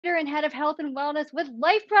and head of health and wellness with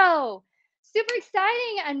LifePro. Super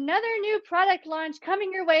exciting! Another new product launch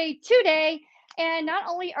coming your way today. And not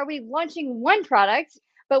only are we launching one product,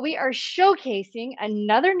 but we are showcasing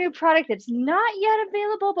another new product that's not yet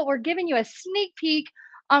available, but we're giving you a sneak peek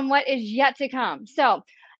on what is yet to come. So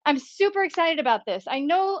I'm super excited about this. I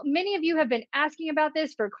know many of you have been asking about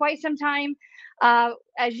this for quite some time.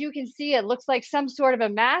 As you can see, it looks like some sort of a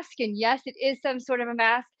mask. And yes, it is some sort of a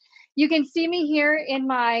mask. You can see me here in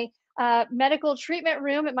my medical treatment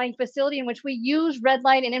room at my facility, in which we use red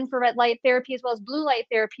light and infrared light therapy as well as blue light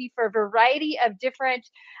therapy for a variety of different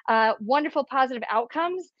wonderful positive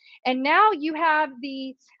outcomes. And now you have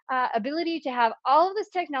the ability to have all of this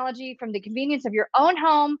technology from the convenience of your own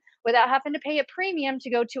home without having to pay a premium to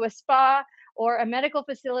go to a spa or a medical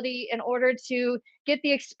facility in order to get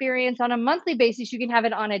the experience on a monthly basis. You can have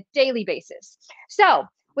it on a daily basis. So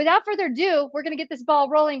without further ado, we're going to get this ball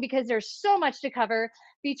rolling because there's so much to cover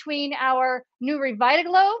between our new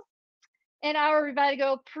RevitaGlow and our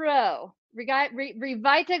RevitaGlow Pro.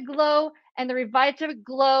 RevitaGlow and the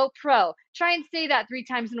RevitaGlow Pro. Try and say that 3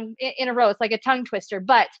 times in a row. It's like a tongue twister.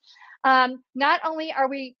 But not only are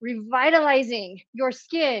we revitalizing your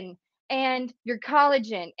skin and your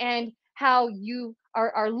collagen and how you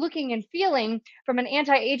are looking and feeling from an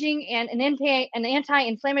anti-aging and an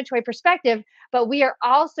anti-inflammatory perspective, but we are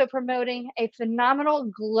also promoting a phenomenal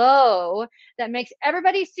glow that makes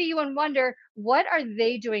everybody see you and wonder, what are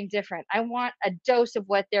they doing different? I want a dose of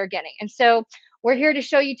what they're getting. And so we're here to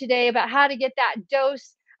show you today about how to get that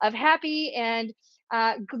dose of happy and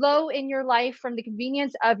glow in your life from the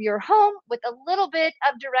convenience of your home, with a little bit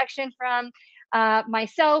of direction from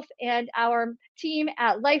myself and our team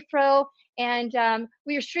at LifePro. And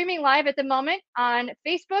we are streaming live at the moment on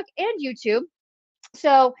Facebook and YouTube.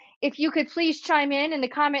 So if you could please chime in the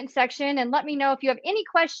comment section and let me know if you have any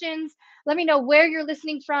questions. Let me know where you're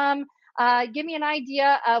listening from. Give me an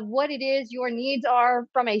idea of what it is your needs are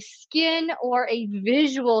from a skin or a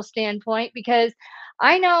visual standpoint, because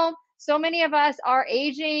I know so many of us are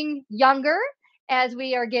aging younger as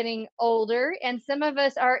we are getting older, and some of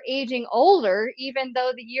us are aging older even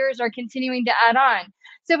though the years are continuing to add on.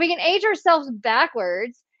 So we can age ourselves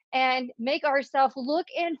backwards and make ourselves look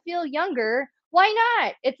and feel younger. Why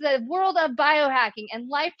not? It's the world of biohacking,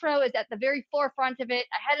 and LifePro is at the very forefront of it,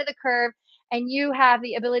 ahead of the curve, and you have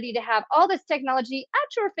the ability to have all this technology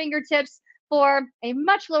at your fingertips for a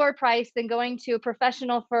much lower price than going to a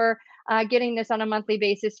professional for getting this on a monthly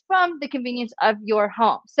basis from the convenience of your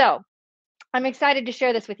home. So I'm excited to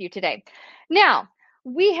share this with you today. Now,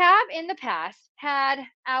 we have in the past had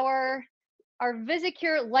our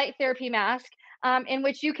VisiCure light therapy mask, in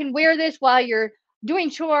which you can wear this while you're doing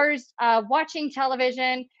chores, watching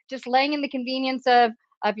television, just laying in the convenience of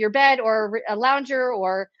your bed or a lounger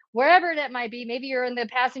or wherever that might be. Maybe you're in the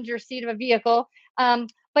passenger seat of a vehicle.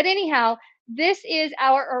 But anyhow, this is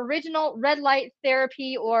our original red light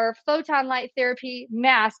therapy or photon light therapy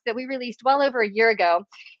mask that we released well over a year ago.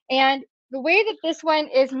 And the way that this one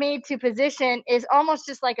is made to position is almost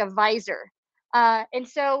just like a visor. And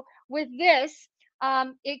so with this,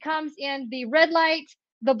 it comes in the red light,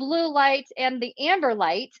 the blue light, and the amber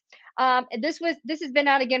light. This has been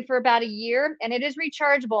out again for about a year, and it is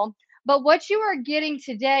rechargeable. But what you are getting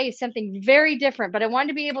today is something very different. But I wanted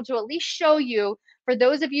to be able to at least show you, for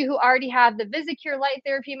those of you who already have the VisiCure light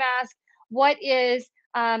therapy mask, what is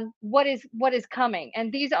coming.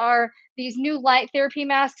 And these new light therapy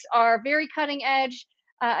masks are very cutting edge.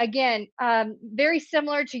 Again, very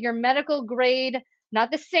similar to your medical grade, not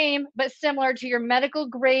the same, but similar to your medical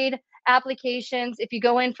grade applications. If you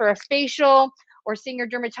go in for a facial or seeing your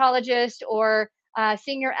dermatologist or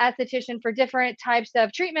seeing your esthetician for different types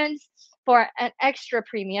of treatments for an extra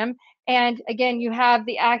premium. And again, you have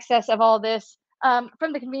the access of all this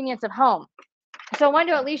from the convenience of home. So I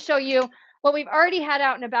wanted to at least show you what we've already had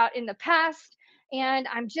out and about in the past. And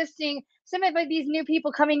I'm just seeing some of these new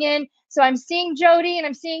people coming in. So I'm seeing Jody and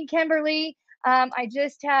I'm seeing Kimberly. I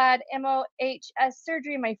just had MOHS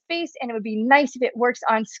surgery in my face, and it would be nice if it works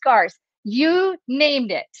on scars. You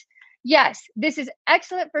named it. Yes, this is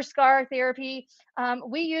excellent for scar therapy.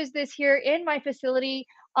 We use this here in my facility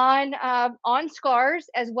on scars,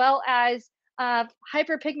 as well as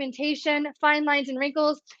hyperpigmentation, fine lines, and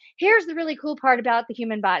wrinkles. Here's the really cool part about the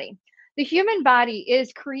human body. The human body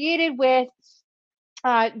is created with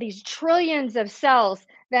these trillions of cells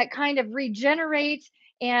that kind of regenerate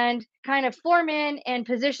and kind of form in and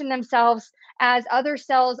position themselves as other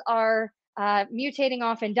cells are mutating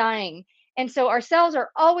off and dying. And so our cells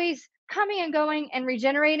are always coming and going and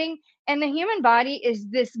regenerating. And the human body is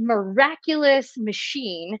this miraculous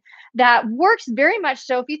machine that works very much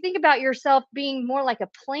so. If you think about yourself being more like a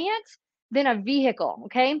plant than a vehicle,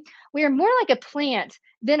 okay? We are more like a plant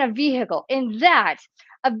than a vehicle, in that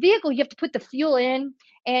a vehicle, you have to put the fuel in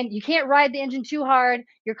and you can't ride the engine too hard.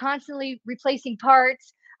 You're constantly replacing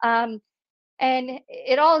parts. And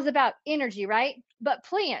it all is about energy, right? But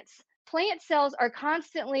plant cells are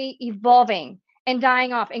constantly evolving and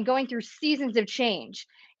dying off and going through seasons of change.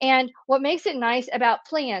 And what makes it nice about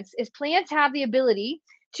plants is plants have the ability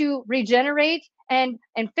to regenerate and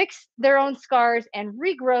fix their own scars and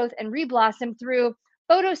regrowth and reblossom through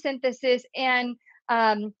photosynthesis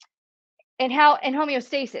um, and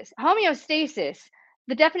homeostasis. Homeostasis,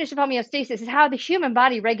 the definition of homeostasis is how the human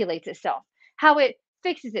body regulates itself, how it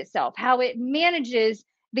fixes itself, how it manages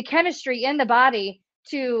the chemistry in the body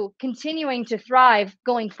to continuing to thrive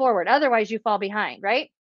going forward. Otherwise, you fall behind, right?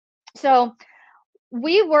 So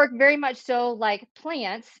we work very much so like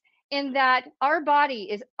plants, in that our body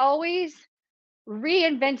is always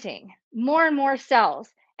reinventing more and more cells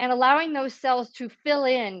and allowing those cells to fill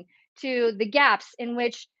in to the gaps in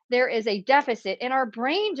which there is a deficit. And our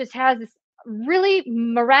brain just has this really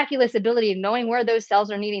miraculous ability of knowing where those cells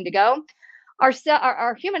are needing to go.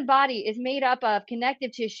 Our human body is made up of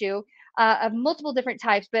connective tissue of multiple different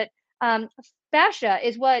types, but fascia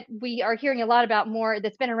is what we are hearing a lot about more,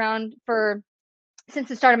 that's been around for since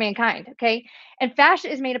the start of mankind. Okay. And fascia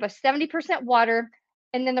is made up of 70% water,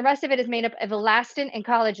 and then the rest of it is made up of elastin and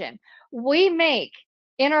collagen. We make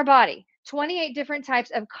in our body 28 different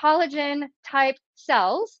types of collagen type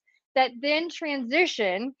cells that then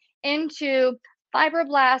transition into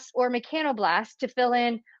fibroblasts or mechanoblasts to fill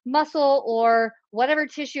in muscle or whatever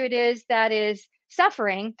tissue it is that is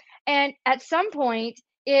suffering. And at some point,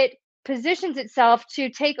 it positions itself to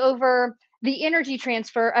take over the energy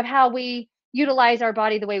transfer of how we utilize our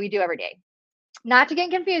body the way we do every day. Not to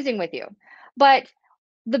get confusing with you, but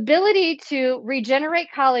the ability to regenerate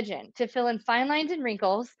collagen, to fill in fine lines and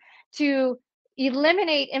wrinkles, to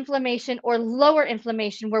eliminate inflammation or lower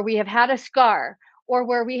inflammation where we have had a scar or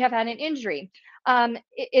where we have had an injury,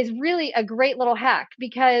 is really a great little hack,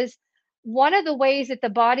 because one of the ways that the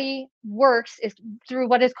body works is through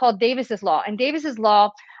what is called Davis's law. And Davis's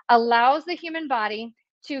law allows the human body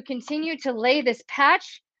to continue to lay this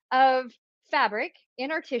patch of fabric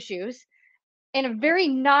in our tissues in a very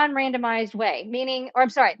non-randomized way, meaning, or I'm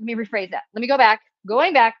sorry, let me rephrase that. Let me go back,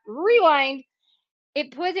 going back, rewind.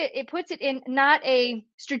 It puts it in not a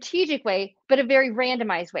strategic way, but a very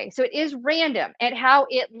randomized way. So it is random at how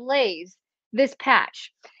it lays this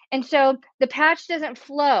patch. And so the patch doesn't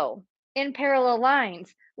flow in parallel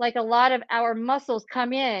lines like a lot of our muscles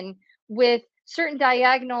come in with certain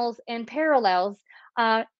diagonals and parallels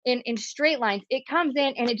in straight lines. It comes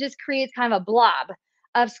in and it just creates kind of a blob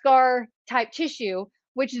of scar type tissue,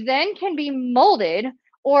 which then can be molded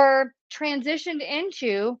or transitioned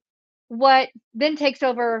into what then takes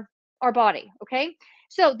over our body. Okay.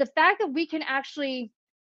 So the fact that we can actually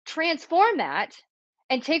transform that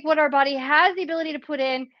and take what our body has the ability to put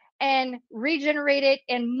in and regenerate it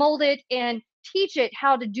and mold it and teach it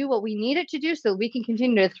how to do what we need it to do so we can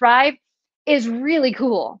continue to thrive is really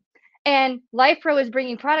cool. And Life Pro is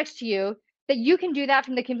bringing products to you that you can do that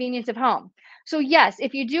from the convenience of home. So yes,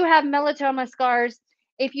 if you do have melanoma scars,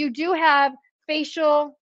 if you do have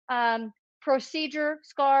facial procedure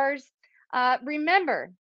scars,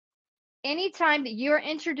 remember, anytime that you're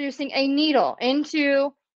introducing a needle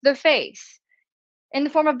into the face in the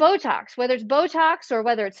form of Botox, whether it's Botox or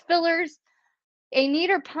whether it's fillers, a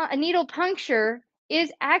needle puncture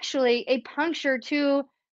is actually a puncture to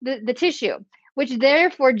the tissue, which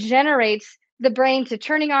therefore generates the brain to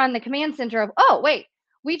turning on the command center of, oh, wait,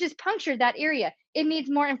 we just punctured that area. It needs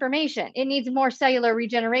more information. It needs more cellular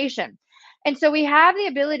regeneration. And so we have the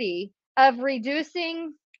ability of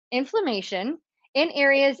reducing inflammation in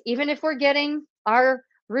areas, even if we're getting our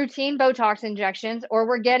routine Botox injections, or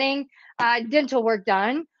we're getting dental work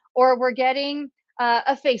done, or we're getting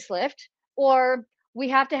a facelift, or we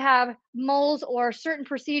have to have moles or certain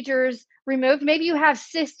procedures removed. Maybe you have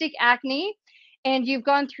cystic acne and you've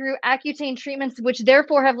gone through Accutane treatments, which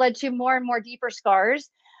therefore have led to more and more deeper scars.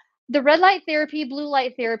 The red light therapy, blue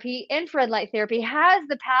light therapy, infrared light therapy has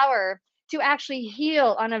the power to actually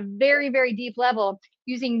heal on a very, very deep level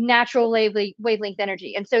using natural wavelength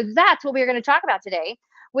energy. And so that's what we're going to talk about today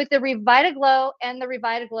with the RevitaGlow and the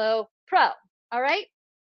RevitaGlow Pro. All right.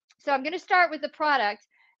 So I'm going to start with the product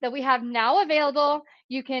that we have now available.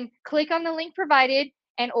 You can click on the link provided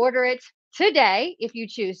and order it today if you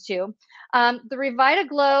choose to. The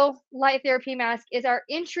RevitaGlow Light Therapy Mask is our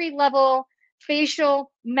entry-level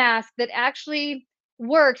facial mask that actually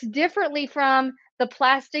works differently from the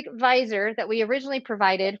plastic visor that we originally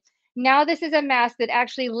provided. Now this is a mask that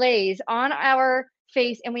actually lays on our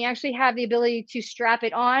face, and we actually have the ability to strap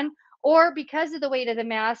it on, or because of the weight of the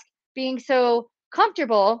mask being so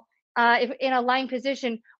comfortable, if in a lying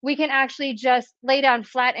position, we can actually just lay down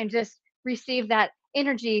flat and just receive that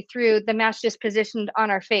energy through the mask just positioned on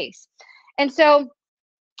our face. And so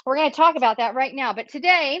we're going to talk about that right now. But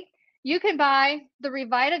today, you can buy the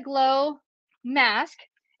RevitaGlow mask.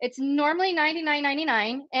 It's normally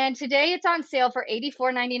 $99.99, and today it's on sale for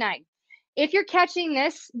 $84.99. If you're catching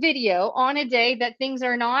this video on a day that things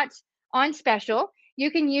are not on special, you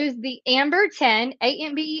can use the AMBER10,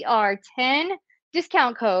 AMBER 10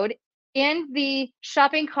 discount code in the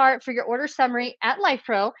shopping cart for your order summary at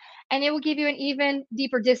LifePro, and it will give you an even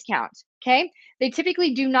deeper discount. Okay? They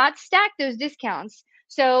typically do not stack those discounts.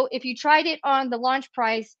 So if you tried it on the launch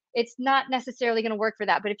price, it's not necessarily going to work for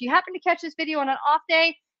that. But if you happen to catch this video on an off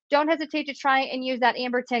day, don't hesitate to try and use that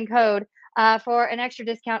AMBER10 code for an extra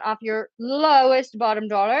discount off your lowest bottom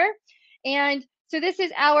dollar. And so this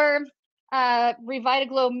is our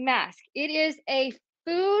RevitaGlow mask. It is a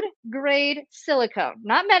food grade silicone,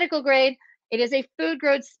 not medical grade. It is a food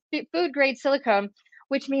grade silicone,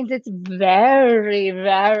 which means it's very,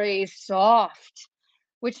 very soft,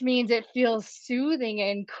 which means it feels soothing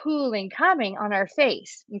and cooling coming on our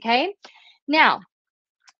face. Okay. Now,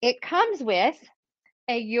 it comes with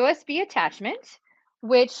a USB attachment,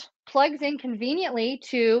 which plugs in conveniently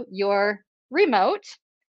to your remote.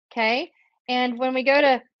 Okay. And when we go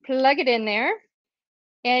to plug it in there,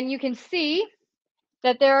 and you can see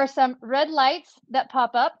that there are some red lights that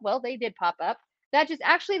pop up. Well, they did pop up. That just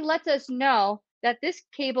actually lets us know that this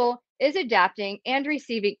cable is adapting and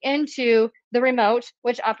receiving into the remote,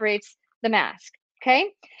 which operates the mask.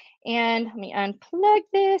 Okay. And let me unplug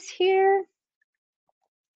this here.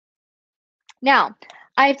 Now,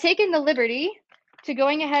 I've taken the liberty to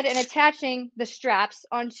going ahead and attaching the straps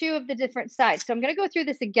on two of the different sides. So I'm going to go through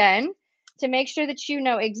this again to make sure that you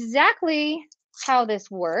know exactly how this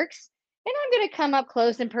works. And I'm going to come up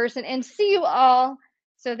close in person and see you all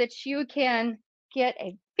so that you can get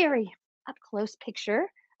a very up close picture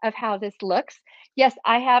of how this looks. Yes,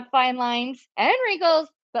 I have fine lines and wrinkles,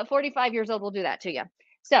 but 45 years old will do that to you.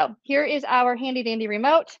 So here is our handy dandy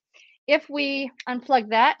remote. If we unplug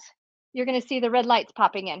that, you're going to see the red lights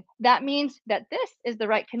popping in. That means that this is the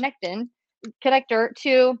right connector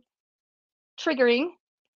to triggering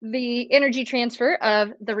the energy transfer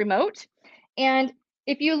of the remote. And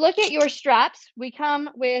if you look at your straps, we come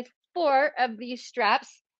with 4 of these straps.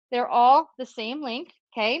 They're all the same length,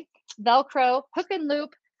 okay? Velcro, hook and loop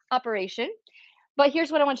operation. But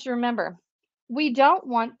here's what I want you to remember. We don't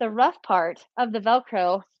want the rough part of the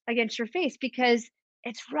Velcro against your face because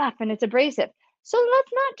it's rough and it's abrasive. So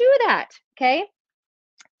let's not do that, okay?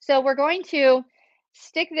 So we're going to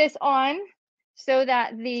stick this on so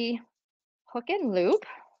that the hook and loop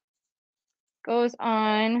goes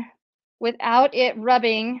on without it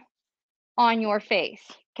rubbing on your face,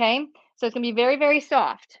 okay? So it's gonna be very, very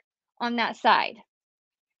soft on that side.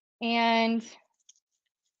 And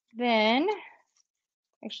then,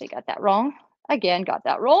 actually got that wrong. Again, got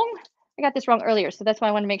that wrong. I got this wrong earlier, so that's why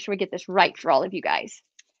I want to make sure we get this right for all of you guys.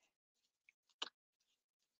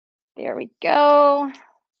 There we go.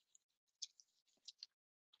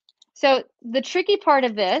 So the tricky part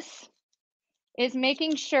of this is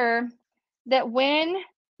making sure that when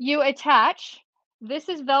you attach, this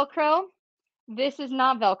is Velcro, this is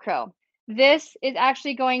not Velcro. This is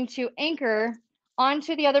actually going to anchor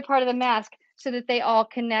onto the other part of the mask so that they all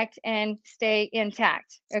connect and stay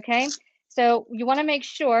intact, okay? So you wanna make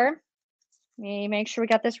sure, let me make sure we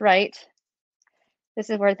got this right. This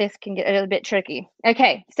is where this can get a little bit tricky.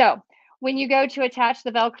 Okay, so when you go to attach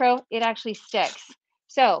the Velcro, it actually sticks.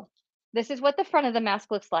 So this is what the front of the mask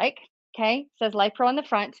looks like, okay? It says LifePro on the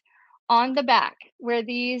front. On the back, where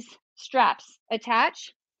these straps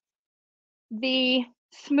attach, the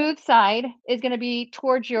smooth side is going to be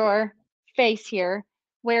towards your face here,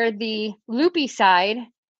 where the loopy side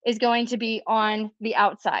is going to be on the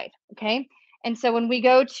outside, okay? And so when we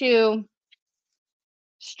go to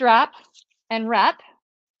strap and wrap,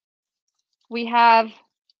 we have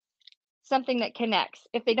something that connects.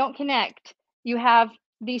 If they don't connect, you have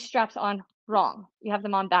these straps on wrong. You have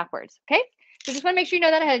them on backwards, okay? So just want to make sure you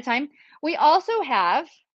know that ahead of time. We also have,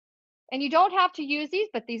 and you don't have to use these,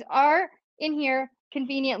 but these are in here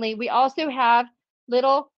conveniently. We also have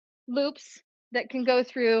little loops that can go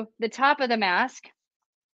through the top of the mask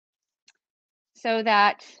so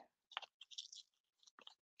that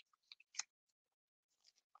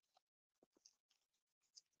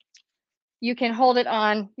you can hold it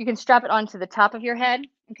on, you can strap it onto the top of your head,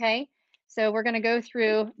 okay? So we're gonna go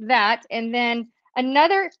through that. And then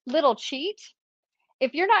another little cheat,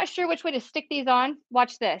 if you're not sure which way to stick these on,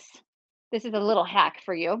 watch this. This is a little hack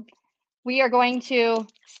for you. We are going to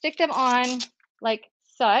stick them on like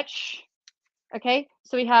such, okay?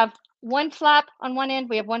 So we have one flap on one end,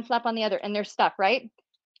 we have one flap on the other, and they're stuck, right?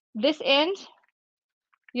 This end,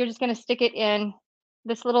 you're just gonna stick it in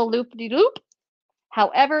this little loop-de-loop,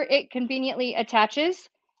 however it conveniently attaches.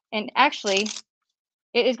 And actually,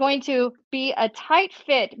 it is going to be a tight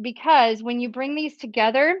fit because when you bring these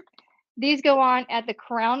together, these go on at the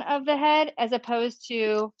crown of the head as opposed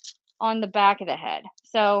to on the back of the head.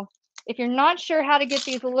 So if you're not sure how to get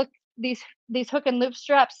these hook and loop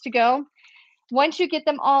straps to go, once you get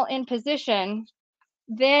them all in position,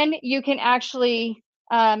 then you can actually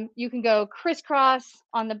you can go crisscross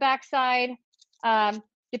on the back side.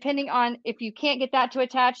 Depending on if you can't get that to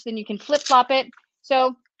attach, then you can flip flop it.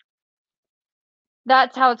 So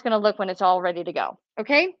that's how it's going to look when it's all ready to go.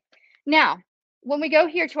 Okay. Now, when we go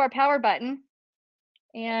here to our power button,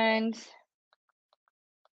 and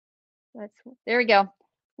there we go.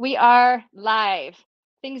 We are live.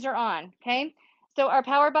 Things are on. Okay. So our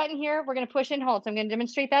power button here, we're going to push and hold. So I'm going to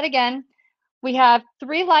demonstrate that again. We have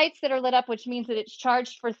 3 lights that are lit up, which means that it's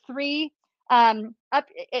charged for 3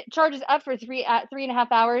 it charges up for 3.5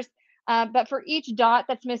 hours. But for each dot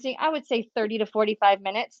that's missing, I would say 30 to 45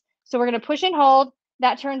 minutes. So we're going to push and hold.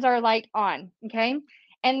 That turns our light on. Okay.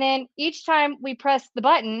 And then each time we press the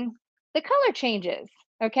button, the color changes.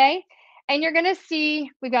 Okay. And you're going to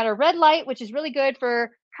see we've got a red light, which is really good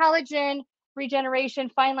for collagen, regeneration,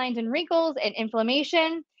 fine lines and wrinkles, and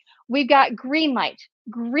inflammation. We've got green light.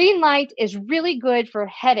 Green light is really good for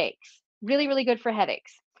headaches. Really, really good for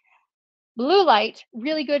headaches. Blue light,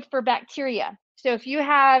 really good for bacteria. So if you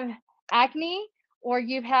have acne or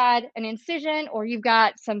you've had an incision or you've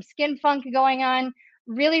got some skin funk going on,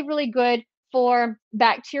 really, really good for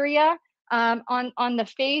bacteria on the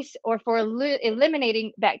face or for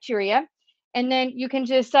eliminating bacteria. And then you can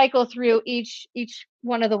just cycle through each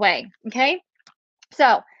one of the way, okay?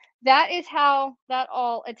 So that is how that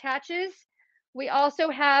all attaches. We also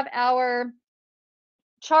have our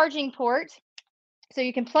charging port. So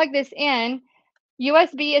you can plug this in.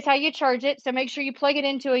 USB is how you charge it. So make sure you plug it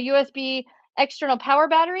into a USB external power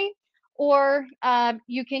battery, or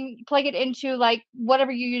you can plug it into like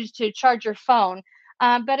whatever you use to charge your phone.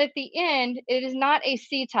 But at the end, it is not a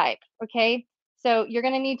C-type, okay? So you're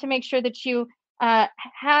going to need to make sure that you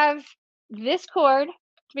have this cord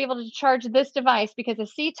to be able to charge this device because a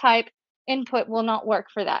C-type input will not work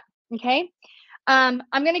for that, okay? I'm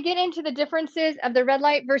going to get into the differences of the red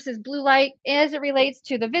light versus blue light as it relates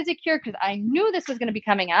to the VisiCure because I knew this was going to be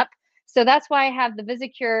coming up. So that's why I have the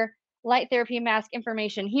VisiCure light therapy mask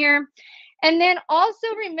information here. And then also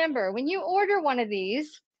remember, when you order one of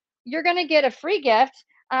these, you're going to get a free gift.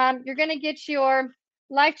 You're going to get your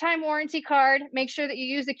lifetime warranty card. Make sure that you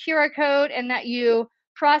use the QR code and that you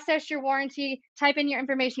process your warranty. Type in your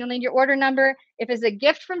information. You'll need your order number. If it's a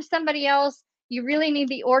gift from somebody else, you really need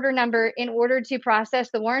the order number in order to process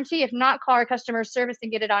the warranty. If not, call our customer service and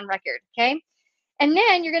get it on record, okay? And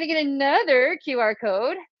then you're going to get another QR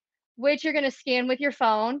code, which you're going to scan with your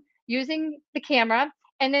phone using the camera.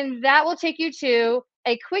 And then that will take you to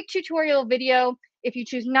a quick tutorial video, if you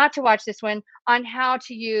choose not to watch this one, on how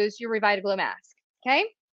to use your RevitaGlow mask, okay?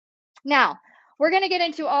 Now, we're going to get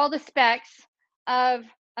into all the specs of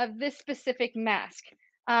this specific mask.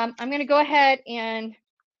 I'm going to go ahead and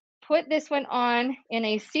put this one on in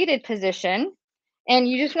a seated position. And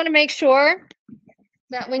you just want to make sure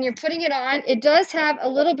that when you're putting it on, it does have a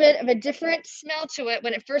little bit of a different smell to it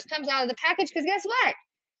when it first comes out of the package, because guess what?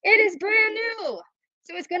 It is brand new.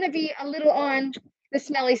 So it's going to be a little on the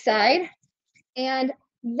smelly side. And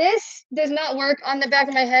this does not work on the back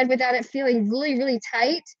of my head without it feeling really, really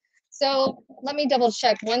tight. So let me double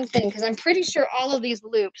check one thing, because I'm pretty sure all of these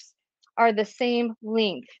loops are the same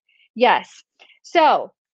length. Yes.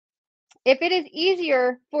 So if it is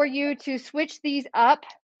easier for you to switch these up,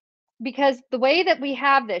 because the way that we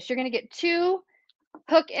have this, you're going to get 2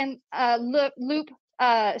 hook and loop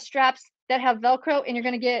straps that have Velcro, and you're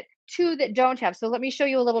going to get 2 that don't have. So let me show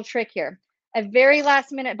you a little trick here. A very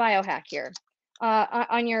last minute biohack here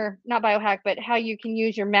on your, not biohack, but how you can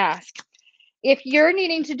use your mask. If you're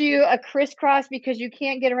needing to do a crisscross because you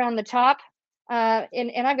can't get around the top,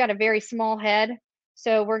 and I've got a very small head,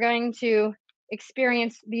 so we're going to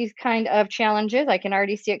experience these kind of challenges. I can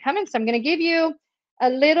already see it coming. So I'm going to give you a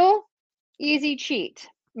little easy cheat.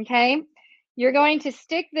 Okay. You're going to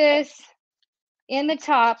stick this in the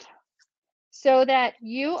top so that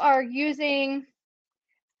you are using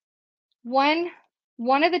one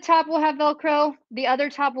of the top will have Velcro, the other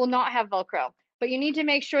top will not have Velcro. But you need to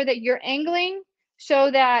make sure that you're angling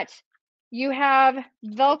so that you have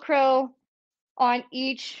Velcro on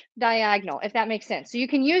each diagonal, if that makes sense. So you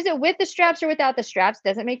can use it with the straps or without the straps,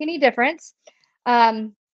 doesn't make any difference.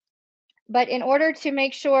 But in order to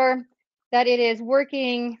make sure that it is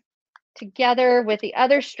working together with the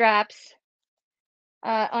other straps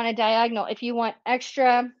on a diagonal, if you want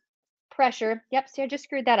extra pressure, yep, see, I just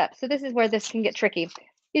screwed that up. So this is where this can get tricky.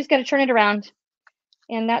 You just got to turn it around,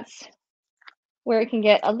 and that's where it can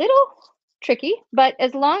get a little tricky. But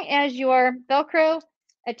as long as your Velcro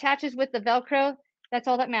attaches with the Velcro, that's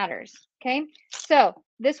all that matters. Okay, so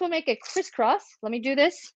this will make a crisscross. Let me do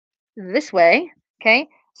this way. Okay,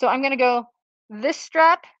 so I'm going to go, this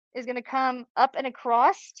strap is going to come up and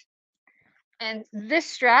across, and this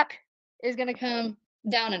strap is going to come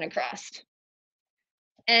down and across.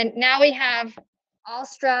 And now we have all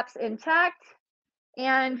straps intact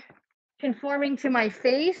and conforming to my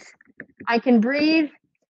face. I can breathe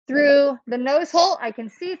through the nose hole. I can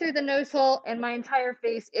see through the nose hole, and my entire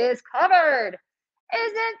face is covered.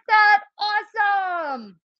 Isn't that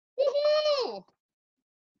awesome? Woohoo!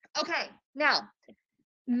 Okay, now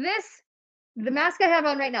the mask I have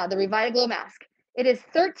on right now, the RevitaGlow mask, it is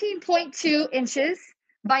 13.2 inches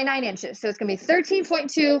by 9 inches. So it's going to be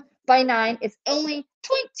 13.2 by 9. It's only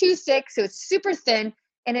 0.26, so it's super thin,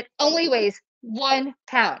 and it only weighs 1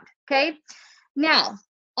 pound. Okay, now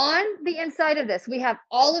on the inside of this, we have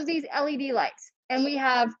all of these LED lights, and we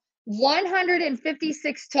have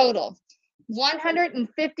 156 total.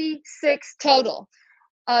 156 total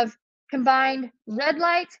of combined red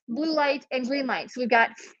light, blue light, and green light. So we've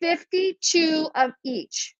got 52 of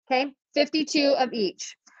each, okay? 52 of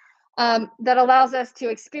each. That allows us to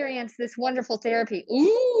experience this wonderful therapy.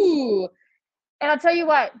 Ooh! And I'll tell you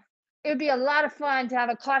what, it would be a lot of fun to have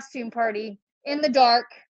a costume party in the dark.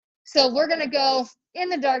 So we're going to go in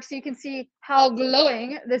the dark so you can see how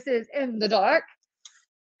glowing this is in the dark.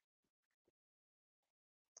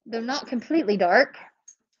 They're not completely dark.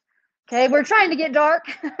 Okay, we're trying to get dark.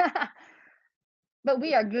 But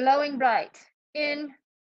we are glowing bright in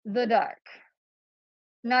the dark.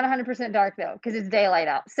 Not 100% dark though, because it's daylight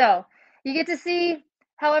out. So you get to see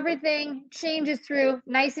how everything changes through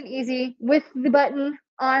nice and easy with the button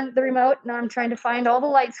on the remote. Now I'm trying to find all the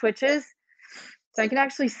light switches so I can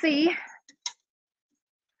actually see.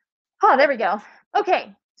 Oh, there we go.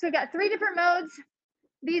 Okay, so we've got 3 different modes.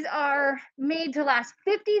 These are made to last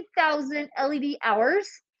 50,000 LED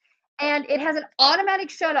hours. And it has an automatic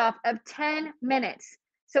shut off of 10 minutes.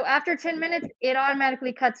 So after 10 minutes, it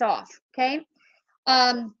automatically cuts off, okay?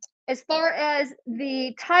 As far as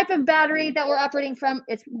the type of battery that we're operating from,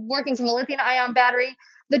 it's working from a lithium-ion battery.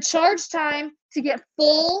 The charge time to get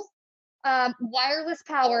full wireless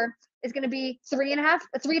power is going to be 3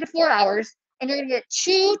 to 4 hours, and you're going to get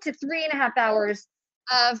 2 to 3.5 hours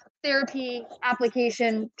of therapy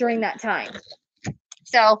application during that time.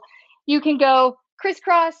 So you can go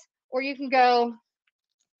crisscross, or you can go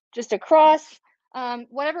just across,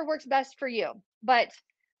 whatever works best for you. But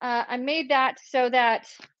I made that so that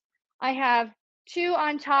I have 2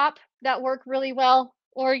 on top that work really well,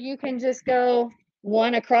 or you can just go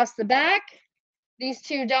 1 across the back. These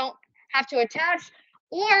 2 don't have to attach,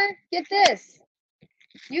 or get this,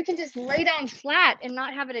 you can just lay down flat and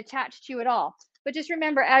not have it attached to you at all. But just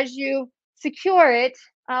remember, as you secure it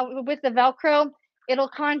with the Velcro, it'll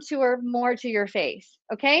contour more to your face,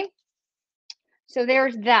 okay? So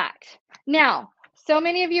there's that. Now, so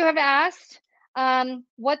many of you have asked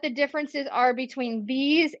what the differences are between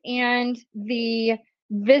these and the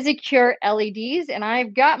VisiCure LEDs, and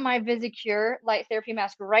I've got my VisiCure light therapy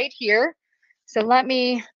mask right here. So let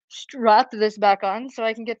me strap this back on so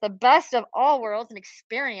I can get the best of all worlds and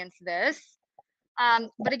experience this.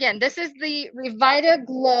 But again, this is the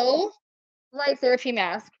RevitaGlow light therapy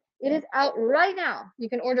mask. It is out right now. You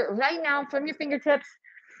can order it right now from your fingertips.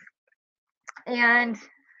 And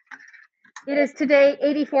it is today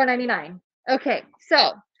 $84.99. Okay,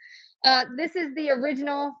 so this is the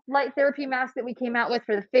original light therapy mask that we came out with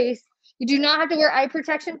for the face. You do not have to wear eye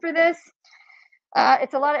protection for this.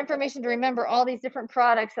 It's a lot of information to remember all these different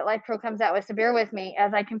products that Life Pro comes out with, so bear with me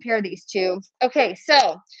as I compare these two. Okay,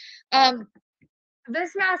 so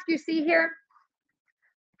this mask you see here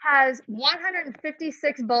has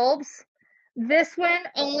 156 bulbs. This one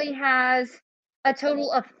only has a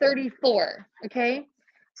total of 34, okay?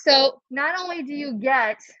 So not only do you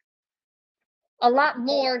get a lot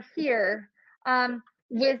more here,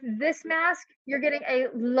 with this mask, you're getting a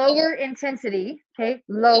lower intensity, okay?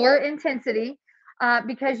 Lower intensity,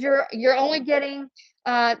 because you're only getting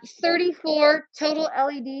 34 total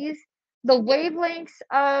LEDs The wavelengths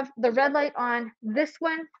of the red light on this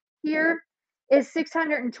one here is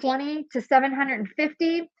 620 to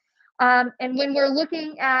 750. And when we're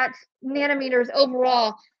looking at nanometers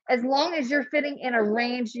overall, as long as you're fitting in a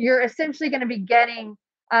range, you're essentially going to be getting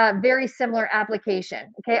very similar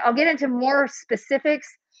application. Okay, I'll get into more specifics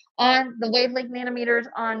on the wavelength nanometers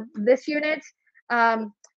on this unit.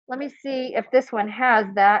 Let me see if this one has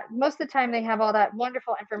that. Most of the time they have all that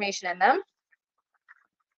wonderful information in them.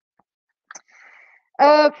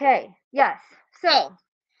 Okay, yes. So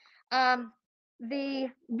the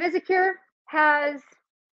VisiCure has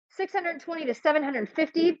 620 to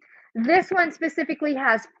 750. This one specifically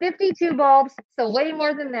has 52 bulbs, so way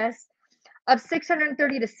more than this, of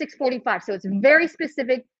 630 to 645. So it's very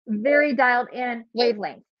specific, very dialed in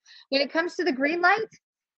wavelength. When it comes to the green light,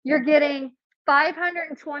 you're getting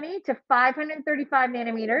 520 to 535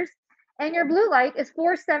 nanometers, and your blue light is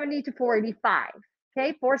 470 to 485.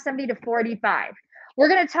 Okay, 470 to 485. We're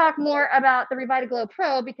going to talk more about the RevitaGlow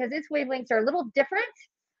Pro because its wavelengths are a little different,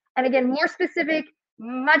 and again, more specific,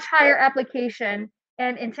 much higher application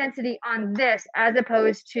and intensity on this as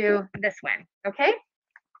opposed to this one. Okay.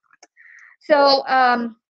 So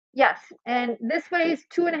yes, and this weighs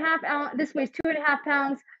 2.5 ounces. This weighs 2.5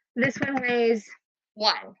 pounds. This one weighs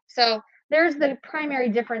 1. So there's the primary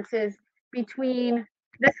differences between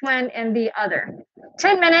this one and the other.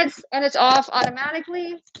 10 minutes and it's off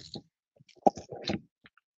automatically.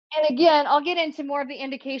 And again, I'll get into more of the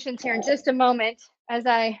indications here in just a moment as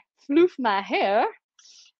I floof my hair.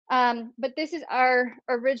 But this is our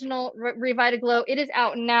original RevitaGlow. It is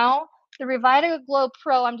out now. The RevitaGlow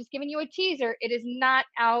Pro, I'm just giving you a teaser. It is not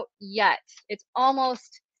out yet. It's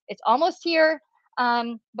almost here.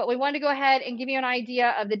 But we wanted to go ahead and give you an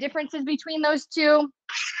idea of the differences between those two.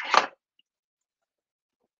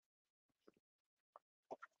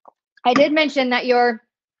 I did mention that your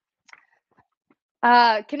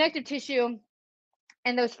connective tissue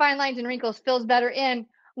and those fine lines and wrinkles fills better in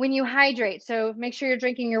when you hydrate. So make sure you're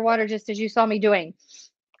drinking your water just as you saw me doing.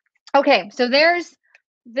 Okay, so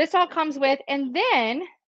this all comes with, and then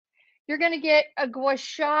you're going to get a gua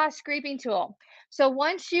sha scraping tool. So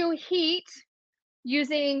once you heat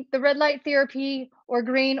using the red light therapy or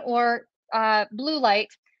green or blue light,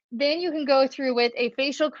 then you can go through with a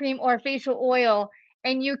facial cream or facial oil,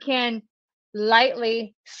 and you can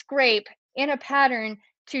lightly scrape in a pattern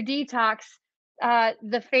to detox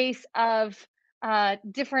the face of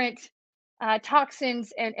different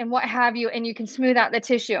toxins and what have you, and you can smooth out the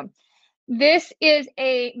tissue. This is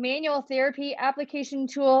a manual therapy application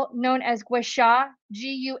tool known as gua sha,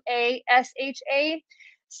 G-U-A-S-H-A.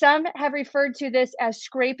 Some have referred to this as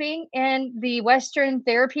scraping in the Western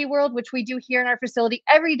therapy world, which we do here in our facility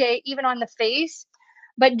every day, even on the face.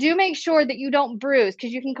 But do make sure that you don't bruise,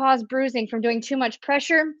 because you can cause bruising from doing too much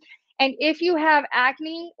pressure. And if you have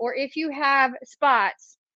acne or if you have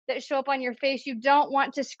spots that show up on your face, you don't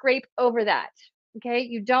want to scrape over that. Okay,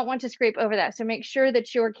 you don't want to scrape over that. So make sure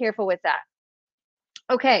that you're careful with that.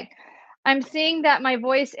 Okay, I'm seeing that my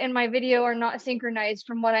voice and my video are not synchronized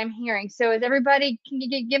from what I'm hearing. So is everybody, can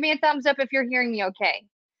you give me a thumbs up if you're hearing me okay?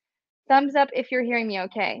 Thumbs up if you're hearing me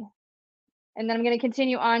okay. And then I'm going to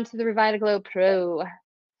continue on to the RevitaGlow Pro.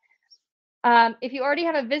 If you already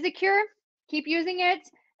have a VisiCure, keep using it.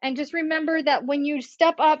 And just remember that when you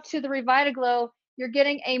step up to the RevitaGlow, you're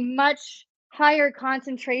getting a much higher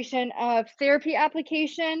concentration of therapy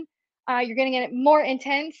application. You're getting a more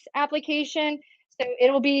intense application. So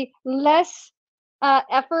it will be less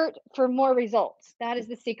effort for more results. That is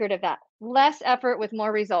the secret of that. Less effort with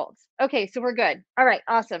more results. Okay, so we're good. All right,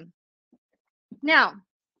 awesome. Now,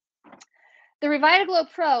 the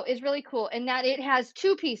RevitaGlow Pro is really cool in that it has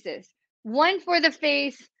two pieces. One for the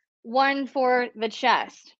face, one for the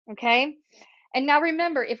chest, okay? And now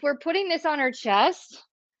remember, if we're putting this on our chest,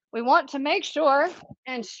 we want to make sure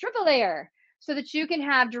and strip a layer so that you can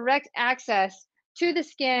have direct access to the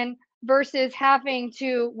skin versus having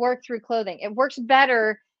to work through clothing. It works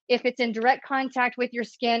better if it's in direct contact with your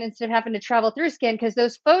skin instead of having to travel through skin, because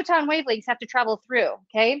those photon wavelengths have to travel through,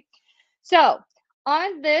 okay? So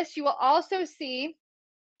on this, you will also see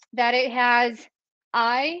that it has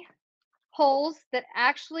eye holes that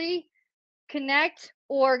actually connect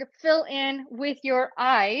or fill in with your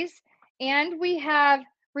eyes, and we have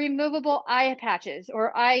removable eye patches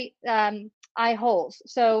or eye holes.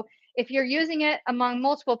 So if you're using it among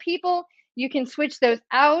multiple people, you can switch those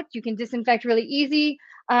out. You can disinfect really easy,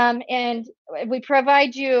 and we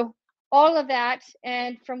provide you all of that.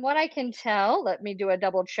 And from what I can tell, let me do a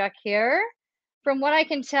double check here. From what I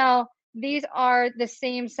can tell, these are the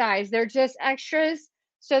same size. They're just extras.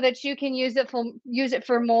 so that you can use it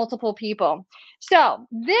for multiple people. So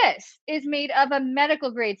this is made of a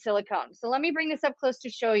medical grade silicone. So let me bring this up close to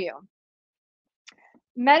show you.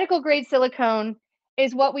 Medical grade silicone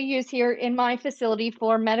is what we use here in my facility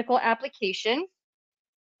for medical application.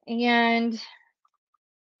 And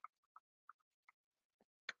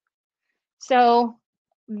so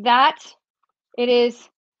that it is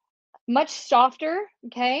much softer,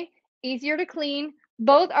 okay, easier to clean.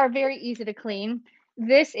 Both are very easy to clean.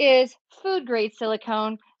 This is food grade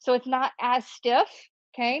silicone, so it's not as stiff,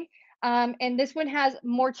 okay? And this one has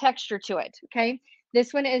more texture to it, okay?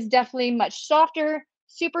 This one is definitely much softer,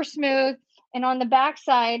 super smooth, and on the back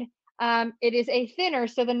side, it is a thinner,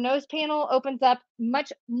 so the nose panel opens up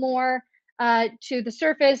much more to the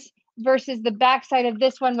surface versus the back side of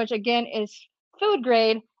this one, which again is food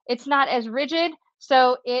grade. It's not as rigid,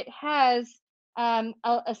 so it has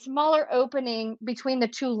a smaller opening between the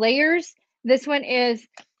two layers. This one is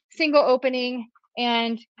single opening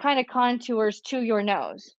and kind of contours to your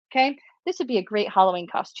nose, okay? This would be a great Halloween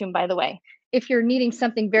costume, by the way. If you're needing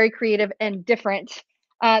something very creative and different,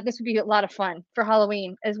 this would be a lot of fun for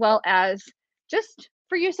Halloween, as well as just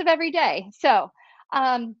for use of every day. So,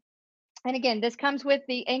 and again, this comes with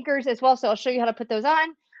the anchors as well, so I'll show you how to put those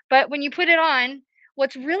on. But when you put it on,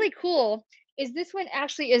 what's really cool is this one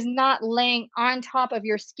actually is not laying on top of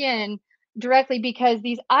your skin directly, because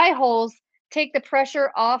these eye holes take the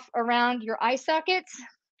pressure off around your eye sockets.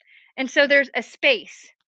 And so there's a space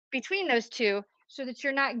between those two so that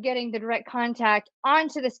you're not getting the direct contact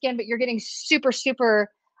onto the skin, but you're getting super, super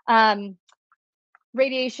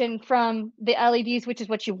radiation from the LEDs, which is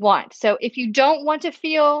what you want. So if you don't want to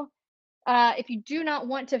feel, if you do not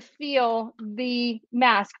want to feel the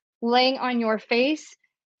mask laying on your face,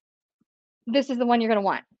 this is the one you're going to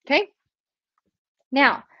want, okay?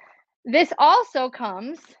 Now, this also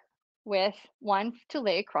comes with one to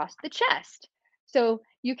lay across the chest. So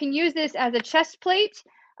you can use this as a chest plate.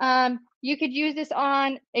 You could use this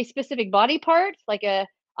on a specific body part, like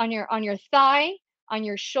on your thigh, on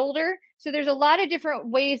your shoulder. So there's a lot of different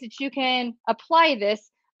ways that you can apply this,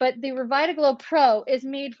 but the RevitaGlow Pro is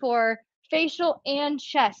made for facial and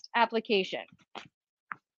chest application.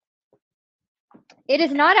 It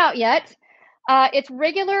is not out yet. Its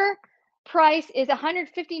regular price is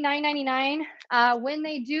 $159.99. When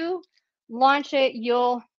they do launch it,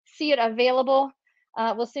 you'll see it available.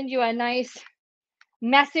 We'll send you a nice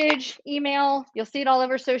message, email. You'll see it all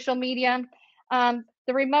over social media.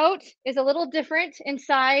 The remote is a little different in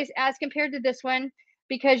size as compared to this one,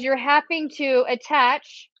 because you're having to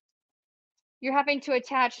attach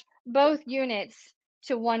both units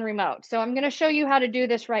to one remote. So I'm going to show you how to do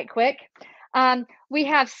this right quick. We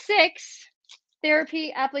have 6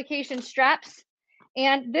 therapy application straps,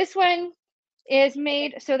 and this one is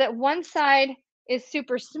made so that one side is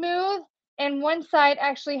super smooth and one side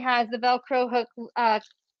actually has the Velcro hook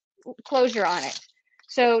closure on it.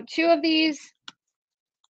 So 3 of these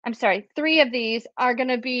are going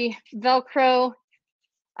to be Velcro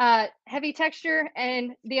heavy texture,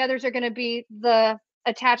 and the others are going to be the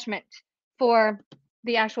attachment for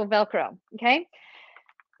the actual Velcro, okay?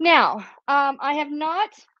 Now, I have not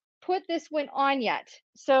put this one on yet,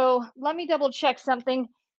 so let me double check something,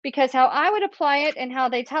 because how I would apply it and how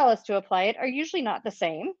they tell us to apply it are usually not the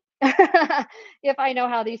same, if I know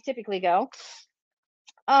how these typically go.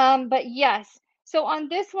 But yes, so on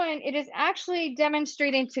this one, it is actually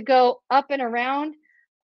demonstrating to go up and around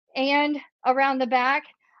the back.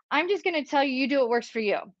 I'm just going to tell you, you do what works for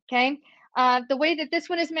you, okay? The way that this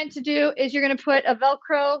one is meant to do is you're going to put a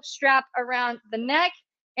Velcro strap around the neck,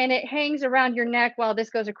 and it hangs around your neck while this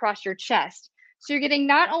goes across your chest. So you're getting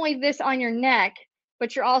not only this on your neck,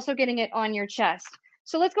 but you're also getting it on your chest.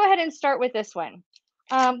 So let's go ahead and start with this one.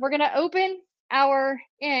 We're going to open our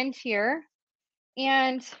end here,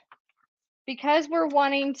 and because we're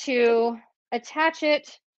wanting to attach it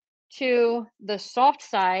to the soft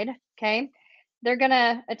side, okay, they're going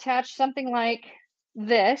to attach something like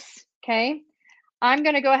this, okay? I'm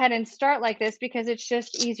going to go ahead and start like this because it's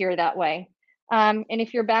just easier that way. And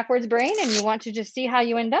if you're backwards brain and you want to just see how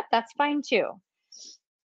you end up, that's fine too.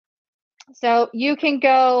 So you can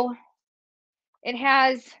go, it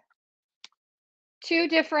has 2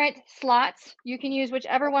 different slots. You can use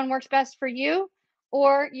whichever one works best for you,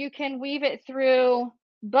 or you can weave it through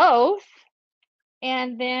both,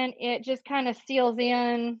 and then it just kind of seals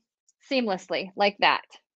in seamlessly like that.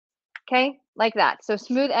 Okay, like that. So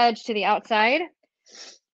smooth edge to the outside.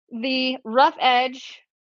 The rough edge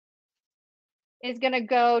is going to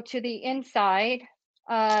go to the inside,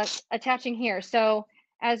 attaching here. So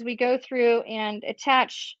as we go through and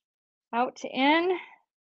attach out to in,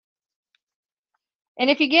 And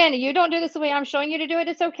if again, you don't do this the way I'm showing you to do it,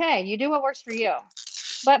 it's okay. You do what works for you.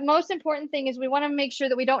 But most important thing is we want to make sure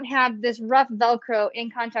that we don't have this rough Velcro in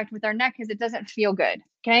contact with our neck because it doesn't feel good.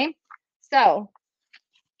 Okay. So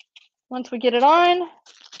once we get it on,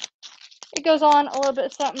 it goes on a little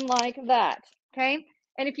bit something like that. Okay.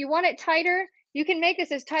 And if you want it tighter, you can make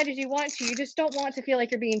this as tight as you want to. You just don't want to feel like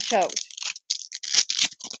you're being choked.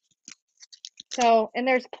 So, and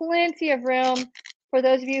there's plenty of room for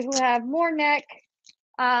those of you who have more neck.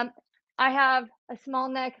 I have a small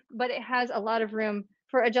neck, but it has a lot of room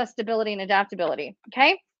for adjustability and adaptability.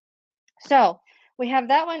 Okay. So we have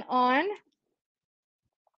that one on.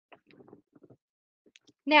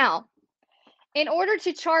 Now, in order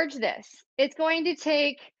to charge this, it's going to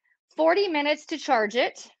take 40 minutes to charge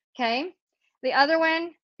it. Okay. The other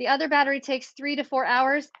one, the other battery takes 3 to 4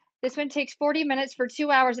 hours. This one takes 40 minutes for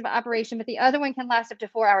 2 hours of operation, but the other one can last up to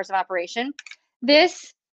 4 hours of operation.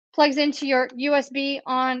 This plugs into your USB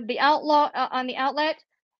on the outlet.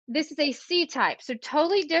 This is a C type, so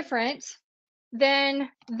totally different than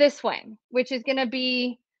this one, which is going to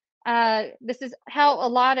be, this is how a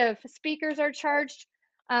lot of speakers are charged,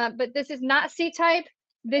 but this is not C type.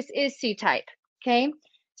 This is C type. Okay,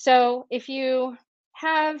 so if you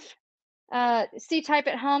have C type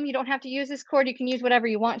at home, you don't have to use this cord. You can use whatever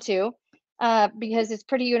you want to because it's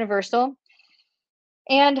pretty universal.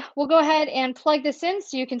 And we'll go ahead and plug this in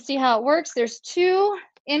so you can see how it works. There's 2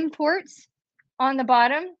 in ports on the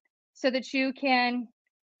bottom so that you can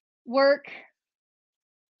work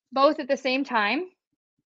both at the same time.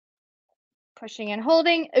 Pushing and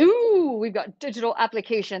holding. Ooh, we've got digital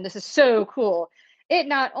application. This is so cool. It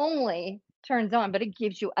not only turns on, but it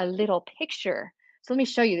gives you a little picture. So let me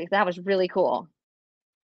show you. That was really cool.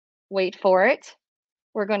 Wait for it.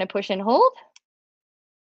 We're going to push and hold.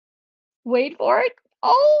 Wait for it.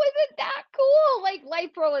 Oh, isn't that cool? Like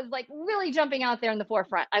LifePro is like really jumping out there in the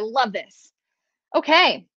forefront. I love this.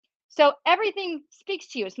 Okay, so everything speaks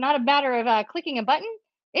to you. It's not a matter of clicking a button.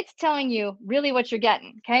 It's telling you really what you're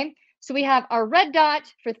getting, okay? So we have our red dot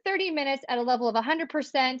for 30 minutes at a level of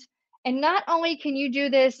 100%. And not only can you do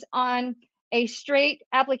this on a straight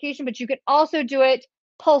application, but you could also do it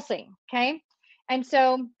pulsing, okay? And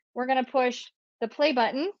so we're gonna push the play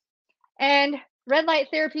button and red light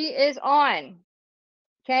therapy is on,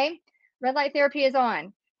 okay? Red light therapy is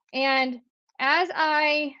on. And as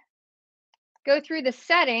I go through the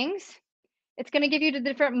settings, it's going to give you the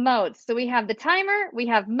different modes. So we have the timer, we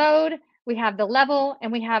have mode, we have the level,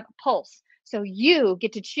 and we have pulse. So you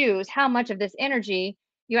get to choose how much of this energy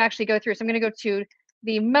you actually go through. So I'm going to go to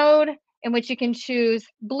the mode in which you can choose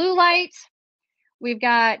blue light. We've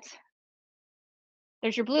got,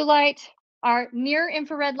 there's your blue light, our near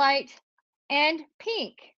infrared light, and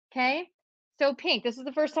pink, okay? So pink, this is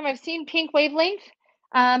the first time I've seen pink wavelength.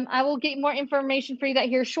 I will get more information for you that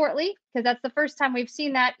here shortly, because that's the first time we've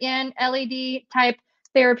seen that in LED type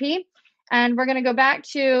therapy. And we're gonna go back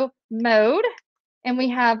to mode, and we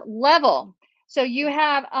have level. So you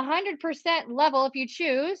have 100% level if you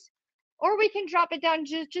choose, or we can drop it down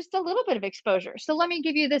to just a little bit of exposure. So let me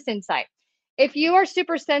give you this insight. If you are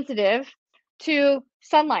super sensitive to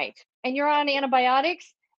sunlight and you're on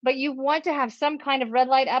antibiotics, but you want to have some kind of red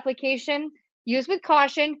light application, use with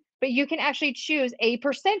caution, but you can actually choose a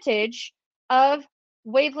percentage of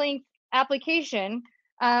wavelength application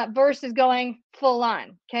versus going full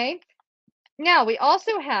on, okay? Now, we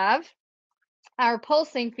also have our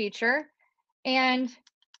pulsing feature, and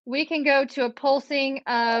we can go to a pulsing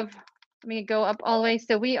of, let me go up all the way.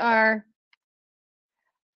 So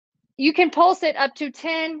you can pulse it up to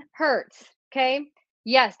 10 hertz, okay?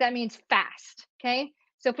 Yes, that means fast, okay?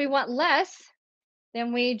 So if we want less,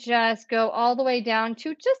 then we just go all the way down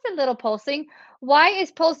to just a little pulsing. Why is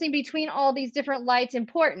pulsing between all these different lights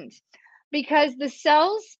important? Because the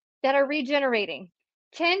cells that are regenerating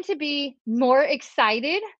tend to be more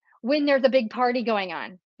excited when there's a big party going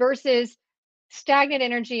on versus stagnant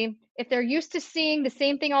energy. If they're used to seeing the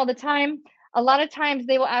same thing all the time, a lot of times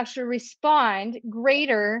they will actually respond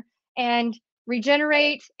greater and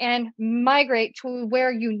regenerate and migrate to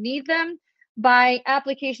where you need them by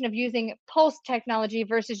application of using pulse technology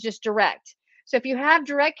versus just direct. So if you have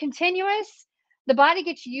direct continuous, the body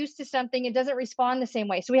gets used to something, it doesn't respond the same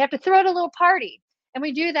way. So we have to throw it a little party. And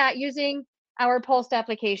we do that using our pulsed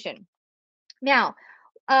application. Now,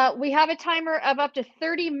 we have a timer of up to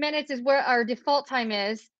 30 minutes is where our default time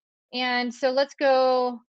is. And so let's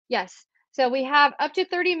go, yes. So we have up to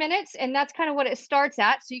 30 minutes, and that's kind of what it starts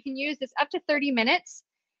at. So you can use this up to 30 minutes.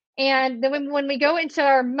 And then when we go into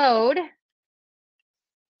our mode,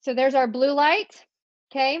 so there's our blue light,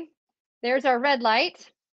 okay? There's our red light.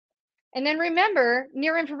 And then remember,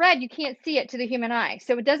 near infrared, you can't see it to the human eye.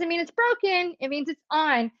 So it doesn't mean it's broken. It means it's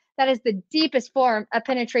on. That is the deepest form of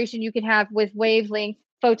penetration you can have with wavelength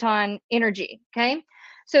photon energy. Okay.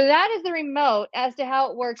 So that is the remote as to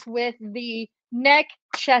how it works with the neck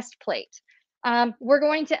chest plate. We're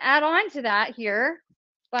going to add on to that here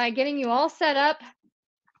by getting you all set up.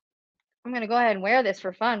 I'm going to go ahead and wear this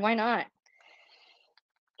for fun. Why not?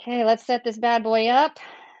 Okay, let's set this bad boy up.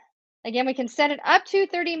 Again, we can set it up to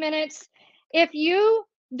 30 minutes. If you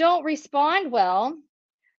don't respond well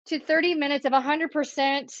to 30 minutes of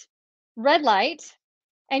 100% red light,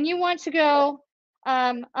 and you want to go,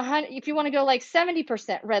 if you want to go like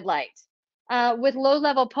 70% red light with low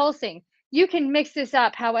level pulsing, you can mix this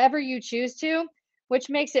up however you choose to, which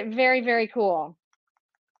makes it very, very cool.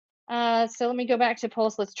 So let me go back to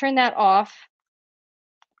pulse. Let's turn that off.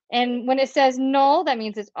 And when it says null, that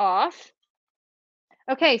means it's off.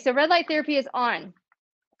 Okay, so red light therapy is on.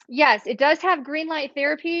 Yes, it does have green light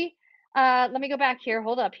therapy. Let me go back here.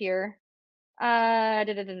 Hold up here.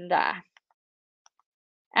 Actually,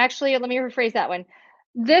 let me rephrase that one.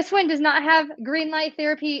 This one does not have green light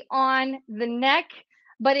therapy on the neck,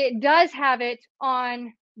 but it does have it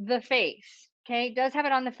on the face. Okay, it does have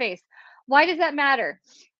it on the face. Why does that matter?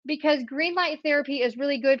 Because green light therapy is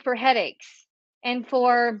really good for headaches and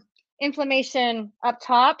for inflammation up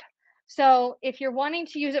top. So if you're wanting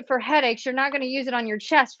to use it for headaches, you're not going to use it on your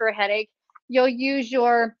chest for a headache. You'll use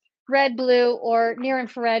your red, blue, or near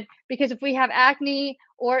infrared, because if we have acne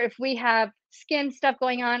or if we have skin stuff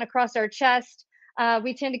going on across our chest,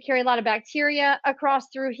 we tend to carry a lot of bacteria across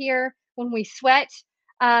through here when we sweat.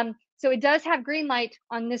 So it does have green light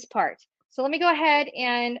on this part. So let me go ahead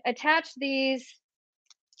and attach these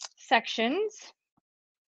sections.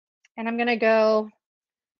 And I'm going to go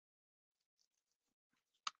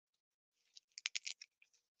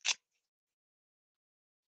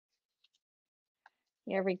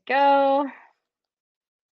here we go.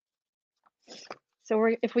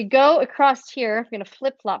 So if we go across here, I'm going to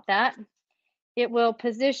flip-flop that. It will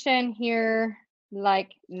position here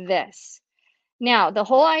like this. Now, the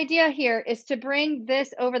whole idea here is to bring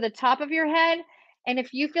this over the top of your head. And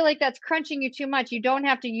if you feel like that's crunching you too much, you don't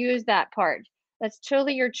have to use that part. That's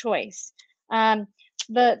totally your choice. I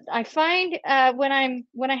find when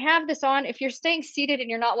I have this on, if you're staying seated and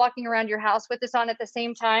you're not walking around your house with this on at the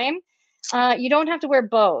same time, you don't have to wear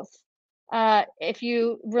both if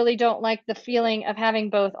you really don't like the feeling of having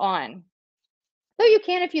both on. Though you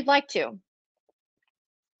can if you'd like to.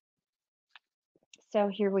 So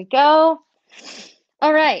here we go.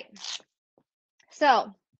 All right.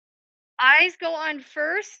 So eyes go on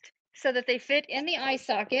first so that they fit in the eye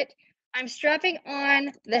socket. I'm strapping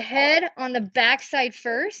on the head on the back side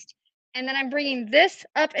first, and then I'm bringing this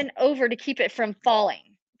up and over to keep it from falling,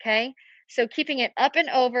 okay? So keeping it up and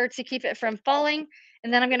over to keep it from falling,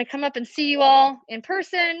 and then I'm gonna come up and see you all in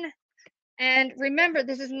person. And remember,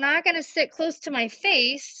 this is not gonna sit close to my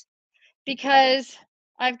face because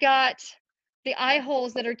I've got the eye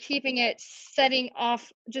holes that are keeping it setting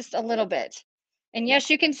off just a little bit. And yes,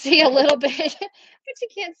 you can see a little bit, but you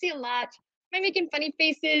can't see a lot. Am I making funny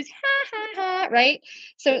faces? Ha, ha, ha, right?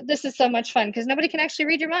 So this is so much fun because nobody can actually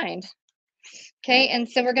read your mind. Okay, and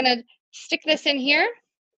so we're going to stick this in here.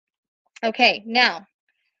 Okay, now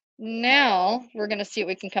we're going to see what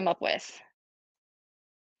we can come up with.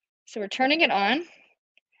 So we're turning it on.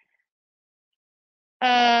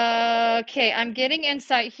 Okay, I'm getting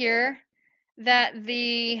insight here that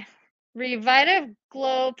the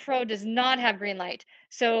RevitaGlow Pro does not have green light.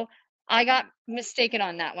 So I got mistaken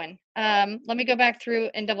on that one. Let me go back through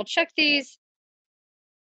and double check these.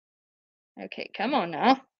 Okay, come on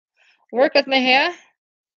now. Work with me here.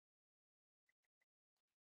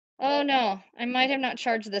 Oh no, I might have not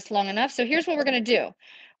charged this long enough. So here's what we're going to do.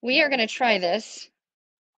 We are going to try this.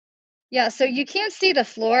 Yeah, so you can't see the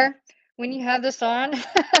floor when you have this on.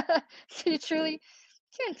 So you truly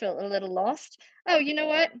can feel a little lost. Oh, you know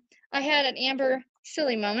what? I had an Amber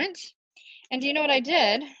silly moment. And do you know what I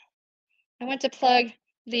did? I went to plug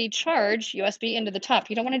the charge USB into the top.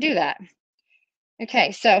 You don't want to do that.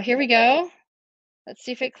 Okay, so here we go. Let's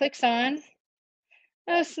see if it clicks on.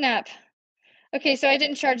 Oh, snap. Okay, so I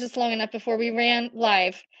didn't charge this long enough before we ran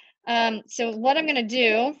live. So what I'm going to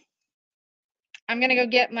do, I'm going to go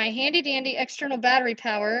get my handy dandy external battery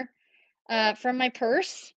power from my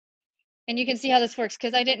purse. And you can see how this works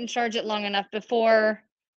because I didn't charge it long enough before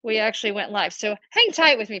we actually went live. So hang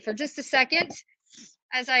tight with me for just a second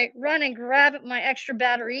as I run and grab my extra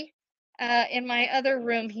battery in my other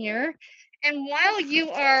room here. And while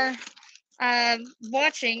you are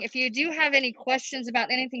watching, if you do have any questions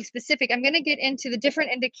about anything specific, I'm going to get into the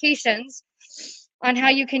different indications on how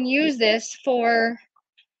you can use this for,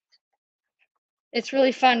 it's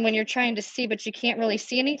really fun when you're trying to see, but you can't really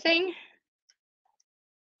see anything.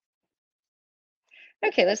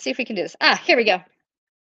 Okay, let's see if we can do this. Here we go.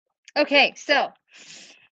 Okay, so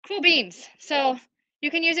cool beans. So you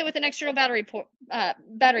can use it with an external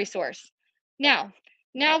battery source. Now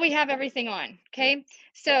we have everything on. Okay,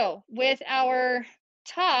 so with our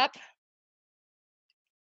top,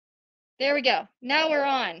 there we go. Now we're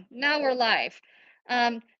on. Now we're live. So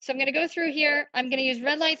I'm going to go through here. I'm going to use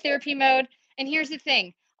red light therapy mode. And here's the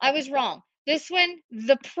thing. I was wrong. This one,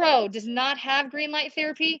 the Pro, does not have green light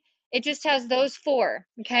therapy. It just has those 4.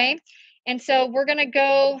 Okay. And so we're going to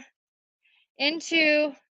go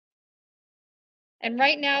into, and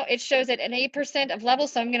right now it shows it at 8% of level.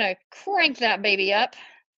 So I'm going to crank that baby up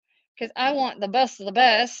because I want the best of the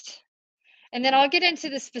best. And then I'll get into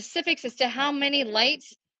the specifics as to how many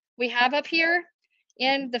lights we have up here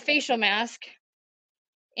in the facial mask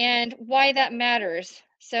and why that matters.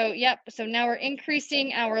 So, yep, so now we're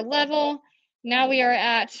increasing our level. Now we are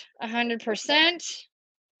at 100%.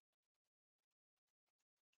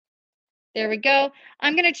 There we go.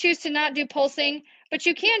 I'm going to choose to not do pulsing, but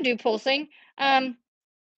you can do pulsing.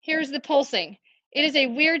 Here's the pulsing. It is a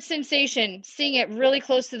weird sensation seeing it really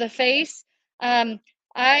close to the face. I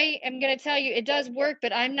am going to tell you it does work,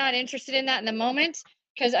 but I'm not interested in that in the moment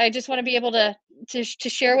because I just want to be able to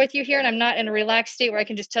share with you here, and I'm not in a relaxed state where I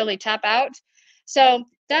can just totally tap out. So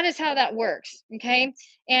that is how that works, okay?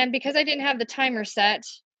 And because I didn't have the timer set,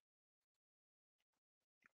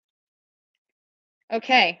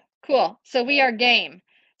 okay, cool. So we are game.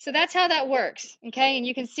 So that's how that works, okay? And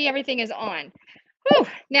you can see everything is on. Whew.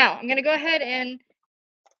 Now I'm going to go ahead and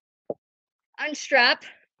unstrap.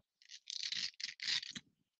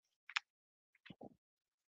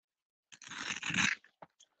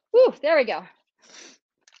 Whew, there we go.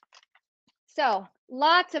 So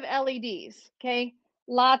lots of LEDs, okay?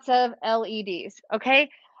 Lots of LEDs, okay?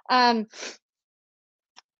 And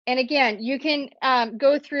again, you can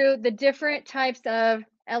go through the different types of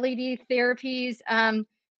LED therapies. I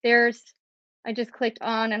just clicked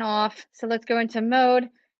on and off. So let's go into mode.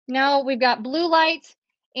 Now we've got blue light,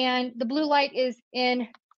 and the blue light is in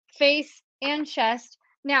face and chest.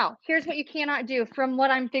 Now, here's what you cannot do from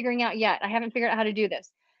what I'm figuring out yet. I haven't figured out how to do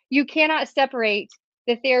this. You cannot separate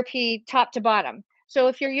the therapy top to bottom. So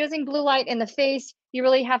if you're using blue light in the face, you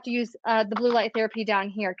really have to use the blue light therapy down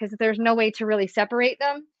here because there's no way to really separate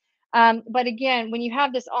them. But again, when you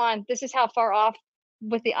have this on, this is how far off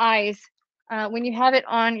with the eyes. When you have it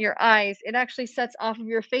on your eyes, it actually sets off of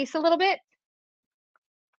your face a little bit.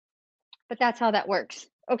 But that's how that works.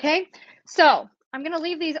 Okay, so I'm going to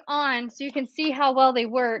leave these on so you can see how well they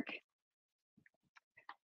work.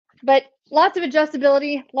 But lots of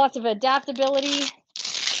adjustability, lots of adaptability.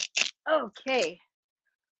 Okay.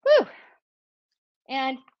 Whew.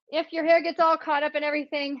 And if your hair gets all caught up in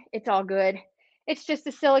everything, it's all good. It's just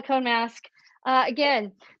a silicone mask.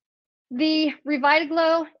 Again, the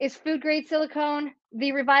RevitaGlow is food grade silicone.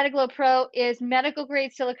 The RevitaGlow Pro is medical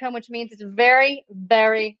grade silicone, which means it's very,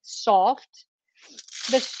 very soft.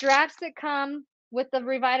 The straps that come with the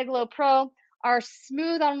RevitaGlow Pro are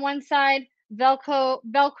smooth on one side, Velcro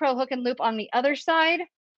hook and loop on the other side.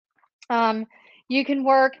 You can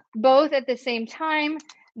work both at the same time.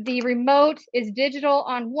 The remote is digital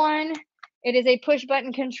on one. It is a push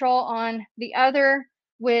button control on the other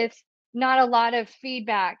with not a lot of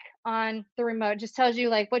feedback on the remote. It just tells you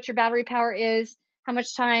like what your battery power is, how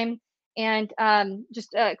much time, and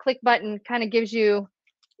just a click button kind of gives you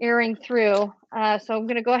airing through. So I'm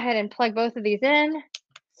going to go ahead and plug both of these in.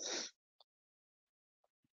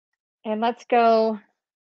 And let's go.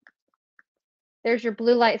 There's your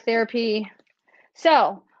blue light therapy.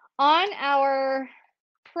 So on our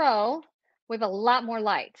Pro, we have a lot more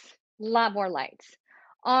lights,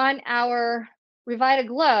 On our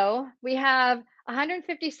RevitaGlow, we have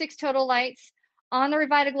 156 total lights. On the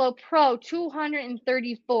RevitaGlow Pro,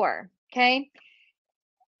 234, okay?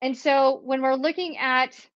 And so when we're looking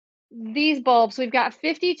at these bulbs, we've got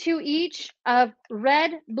 52 each of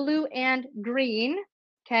red, blue, and green,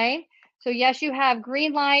 okay? So yes, you have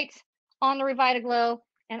green light on the RevitaGlow,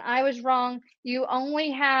 and I was wrong. You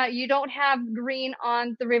don't have green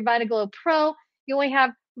on the RevitaGlow Pro. You only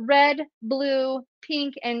have red, blue,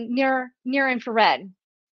 pink, and near infrared,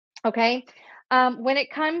 okay? When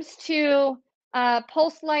it comes to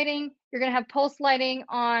pulse lighting, you're gonna have pulse lighting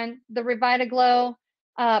on the RevitaGlow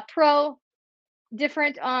Pro,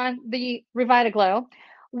 different on the RevitaGlow.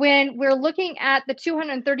 When we're looking at the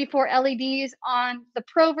 234 LEDs on the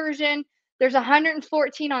Pro version, there's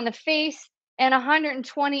 114 on the face and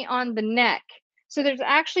 120 on the neck. So there's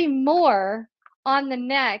actually more on the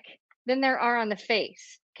neck than there are on the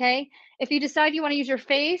face, okay? If you decide you wanna use your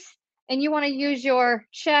face and you wanna use your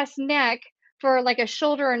chest, neck for like a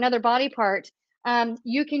shoulder or another body part,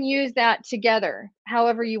 you can use that together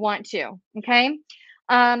however you want to, okay?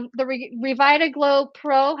 The RevitaGlow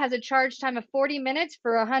Pro has a charge time of 40 minutes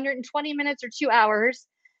for 120 minutes or 2 hours.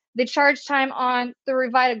 The charge time on the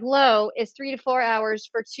RevitaGlow is 3 to 4 hours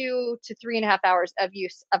for 2 to 3.5 hours of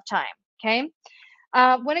use of time, okay?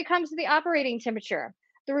 When it comes to the operating temperature,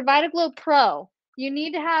 the RevitaGlow Pro, you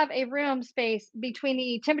need to have a room space between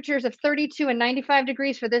the temperatures of 32 and 95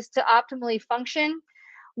 degrees for this to optimally function.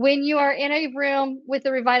 When you are in a room with the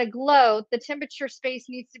RevitaGlow, the temperature space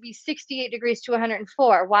needs to be 68 degrees to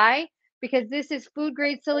 104. Why? Because this is food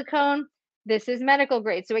grade silicone, this is medical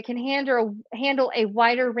grade, so it can handle a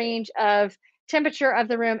wider range of temperature of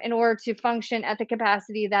the room in order to function at the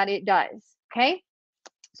capacity that it does. Okay,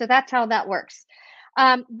 so that's how that works.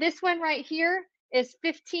 This one right here is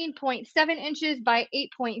 15.7 inches by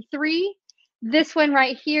 8.3. This one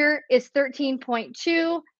right here is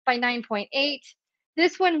 13.2 by 9.8.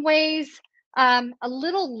 This one weighs a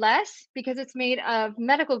little less because it's made of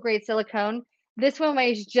medical grade silicone. This one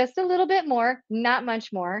weighs just a little bit more, not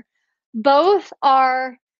much more. Both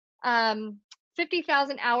are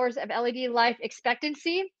 50,000 hours of LED life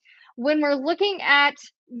expectancy. When we're looking at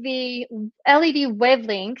the LED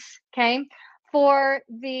wavelengths, okay, for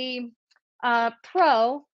the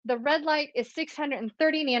Pro, the red light is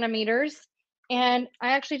 630 nanometers. And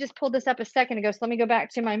I actually just pulled this up a second ago. So let me go back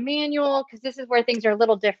to my manual because this is where things are a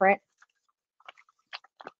little different.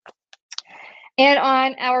 And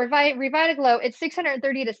on our RevitaGlow, it's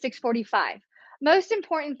 630 to 645. Most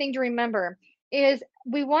important thing to remember is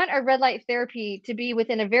we want our red light therapy to be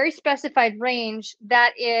within a very specified range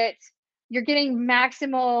that you're getting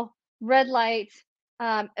maximal red light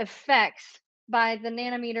effects by the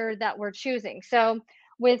nanometer that we're choosing. So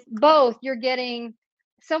with both, you're getting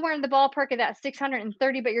somewhere in the ballpark of that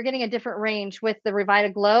 630, but you're getting a different range with the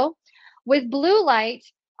RevitaGlow. With blue light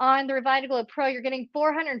on the RevitaGlow Pro, you're getting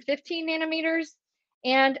 415 nanometers.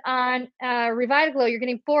 And on RevitaGlow, you're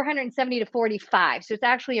getting 470 to 45. So it's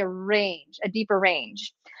actually a range, a deeper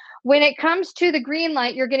range. When it comes to the green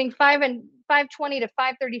light, you're getting 520 to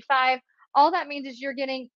 535. All that means is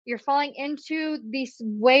you're falling into this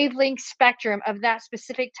wavelength spectrum of that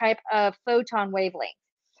specific type of photon wavelength.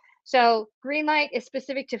 So green light is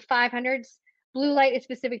specific to 500s, blue light is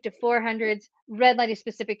specific to 400s, red light is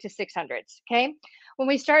specific to 600s, okay? When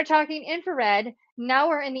we start talking infrared, now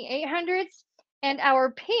we're in the 800s, and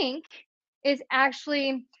our pink is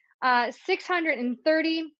actually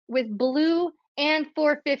 630 with blue and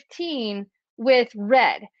 415 with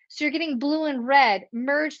red. So you're getting blue and red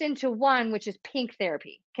merged into one, which is pink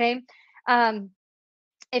therapy, okay?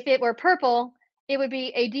 If it were purple, it would be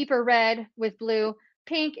a deeper red with blue.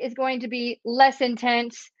 Pink is going to be less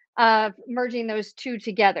intense, merging those two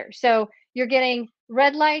together. So you're getting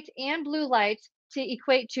red light and blue light to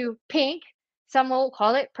equate to pink. Some will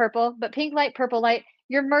call it purple, but pink light, purple light,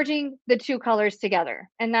 you're merging the two colors together.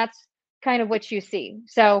 And that's kind of what you see.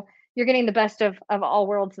 So you're getting the best of all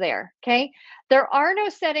worlds there, okay? There are no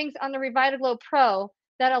settings on the RevitaGlow Pro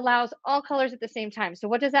that allows all colors at the same time. So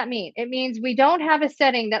what does that mean? It means we don't have a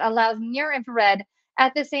setting that allows near infrared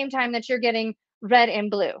at the same time that you're getting red and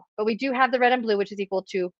blue, but we do have the red and blue, which is equal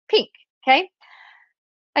to pink, okay?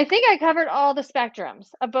 I think I covered all the spectrums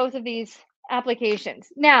of both of these applications.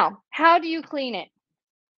 Now, how do you clean it?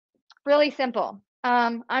 Really simple.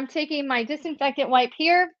 I'm taking my disinfectant wipe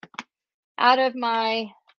here out of my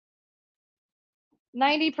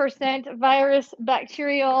 90% virus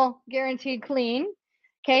bacterial guaranteed clean.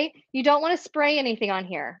 Okay, you don't want to spray anything on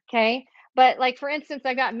here. Okay, but like for instance,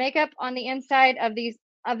 I've got makeup on the inside of these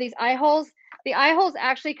eye holes. The eye holes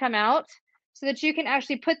actually come out so that you can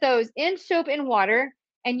actually put those in soap and water,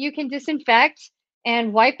 and you can disinfect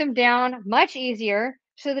and wipe them down much easier,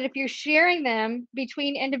 so that if you're sharing them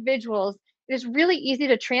between individuals, it is really easy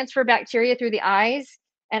to transfer bacteria through the eyes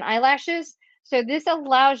and eyelashes. So this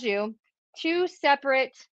allows you two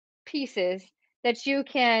separate pieces that you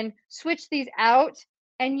can switch these out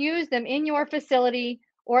and use them in your facility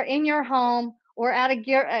or in your home or at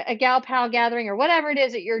a gal pal gathering or whatever it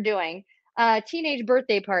is that you're doing, a teenage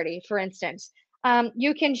birthday party, for instance.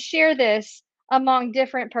 You can share this among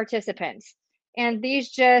different participants. And these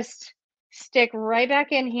just stick right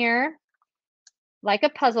back in here like a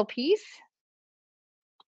puzzle piece.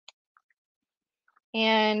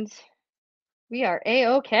 And we are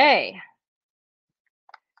A-okay.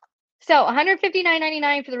 So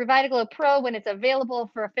 $159.99 for the RevitaGlow Pro when it's available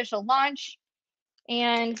for official launch.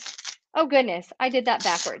 And oh goodness, I did that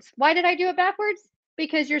backwards. Why did I do it backwards?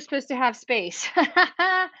 because you're supposed to have space.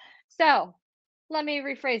 So let me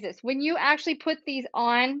rephrase this. When you actually put these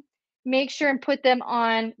on, make sure and put them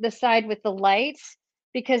on the side with the lights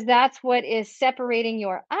because that's what is separating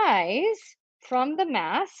your eyes from the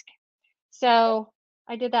mask. So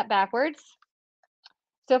I did that backwards.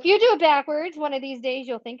 So if you do it backwards, one of these days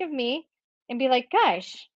you'll think of me and be like,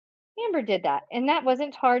 "Gosh, Amber did that, and that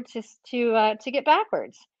wasn't hard to get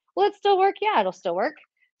backwards." Will it still work? Yeah, it'll still work.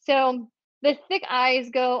 So the thick eyes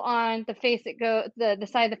go on the face that go the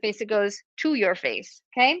side of the face that goes to your face.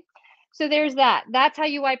 Okay, so there's that. That's how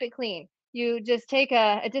you wipe it clean. You just take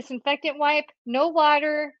a disinfectant wipe, no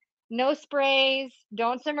water, no sprays.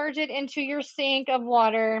 Don't submerge it into your sink of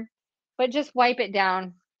water, but just wipe it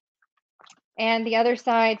down. And the other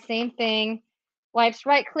side, same thing, wipes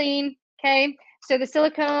right clean. Okay, so the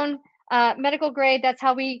silicone medical grade, that's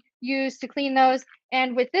how we use to clean those.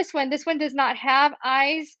 And with this one does not have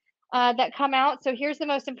eyes that come out. So here's the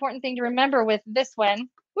most important thing to remember with this one.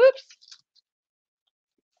 Whoops.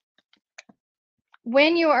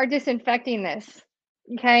 When you are disinfecting this,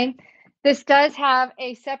 okay, this does have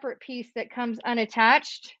a separate piece that comes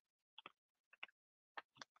unattached.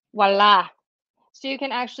 Voila. So you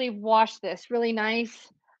can actually wash this really nice.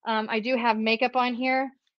 I do have makeup on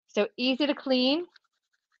here, so easy to clean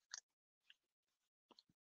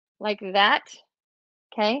like that.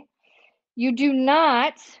 Okay. You do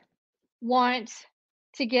not want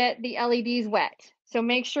to get the LEDs wet. So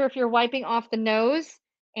make sure if you're wiping off the nose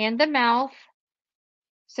and the mouth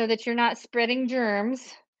so that you're not spreading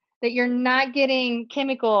germs, that you're not getting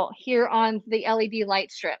chemical here on the LED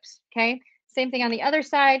light strips. Okay. Same thing on the other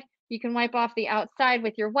side. You can wipe off the outside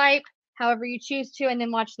with your wipe, however you choose to, and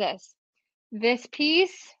then watch this. This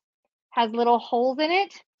piece has little holes in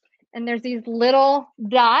it, and there's these little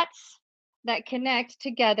dots that connect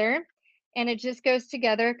together, and it just goes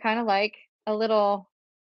together kind of like a little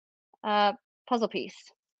puzzle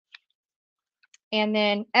piece. And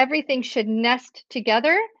then everything should nest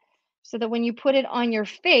together so that when you put it on your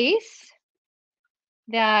face,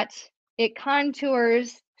 that it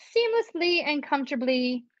contours seamlessly and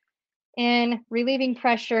comfortably in relieving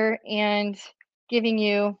pressure and giving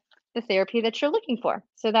you the therapy that you're looking for.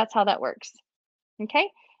 So that's how that works. Okay.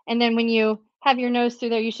 And then when you have your nose through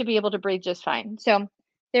there, you should be able to breathe just fine. So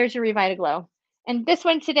there's your RevitaGlow. And this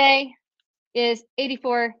one today is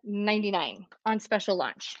 $84.99 on special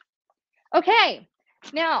launch. Okay.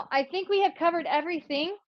 Now, I think we have covered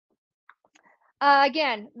everything.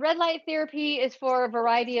 Again, red light therapy is for a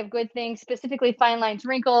variety of good things, specifically fine lines,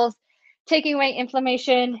 wrinkles, taking away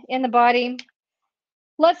inflammation in the body.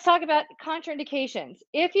 Let's talk about contraindications.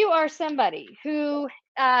 If you are somebody who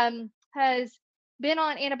has been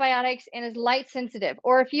on antibiotics and is light sensitive,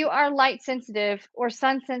 or if you are light sensitive or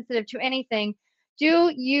sun sensitive to anything,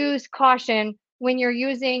 do use caution when you're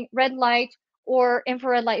using red light or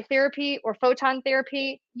infrared light therapy or photon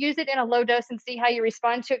therapy. Use it in a low dose and see how you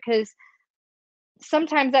respond to it, because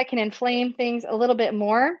sometimes that can inflame things a little bit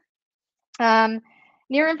more.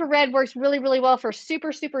 Near infrared works really, really well for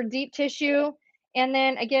super, super deep tissue. And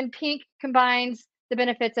then again, pink combines the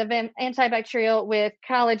benefits of antibacterial with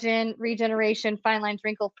collagen, regeneration, fine lines,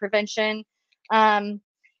 wrinkle prevention.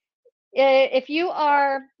 If you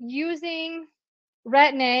are using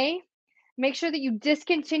Retin-A, make sure that you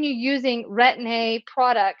discontinue using Retin-A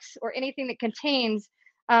products or anything that contains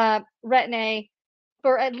Retin-A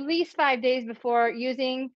for at least 5 days before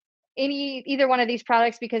using either one of these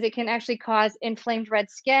products, because it can actually cause inflamed red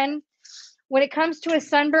skin. When it comes to a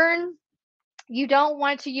sunburn, you don't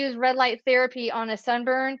want to use red light therapy on a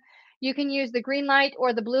sunburn. You can use the green light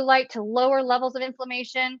or the blue light to lower levels of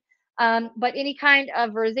inflammation, but any kind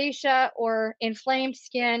of rosacea or inflamed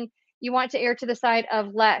skin, you want to err to the side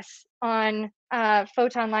of less on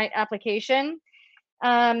photon light application.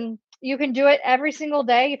 You can do it every single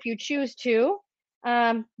day if you choose to,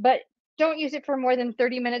 but don't use it for more than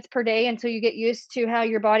 30 minutes per day until you get used to how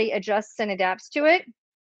your body adjusts and adapts to it.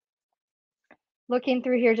 Looking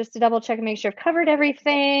through here just to double check and make sure I've covered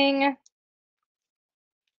everything.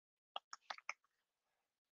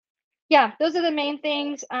 Yeah, those are the main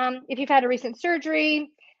things. If you've had a recent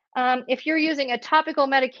surgery, if you're using a topical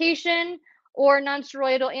medication or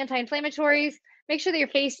non-steroidal anti-inflammatories, make sure that your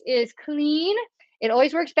face is clean. It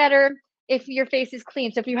always works better if your face is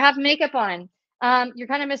clean. So if you have makeup on, you're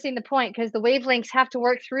kind of missing the point because the wavelengths have to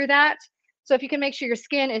work through that. So if you can make sure your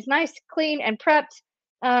skin is nice, clean, and prepped,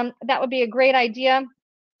 that would be a great idea.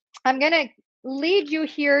 I'm going to lead you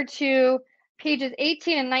here to pages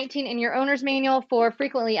 18 and 19 in your owner's manual for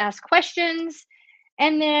frequently asked questions.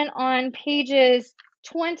 And then on pages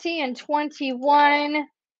 20 and 21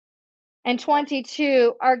 and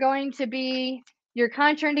 22 are going to be your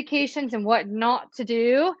contraindications and what not to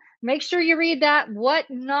do. Make sure you read that, what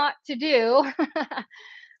not to do.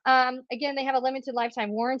 Again, they have a limited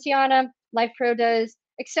lifetime warranty on them. LifePro does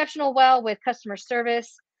exceptional well with customer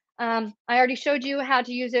service. I already showed you how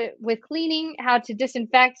to use it with cleaning, how to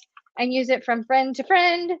disinfect and use it from friend to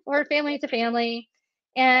friend or family to family.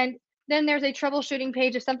 And then there's a troubleshooting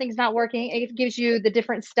page. If something's not working, it gives you the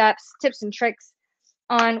different steps, tips, and tricks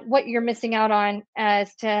on what you're missing out on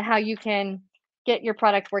as to how you can get your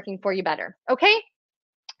product working for you better. Okay,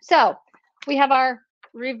 so we have our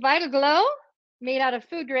RevitaGlow made out of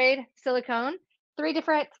food grade silicone, 3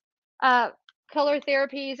 different color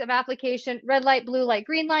therapies of application: red light, blue light,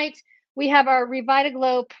 green light. We have our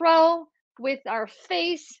RevitaGlow Pro with our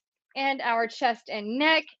face and our chest and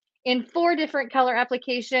neck in 4 different color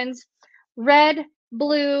applications: red,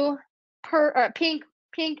 blue, pink,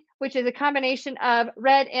 which is a combination of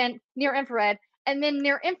red and near infrared. And then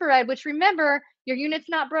near infrared, which, remember, your unit's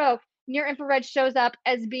not broke. Near infrared shows up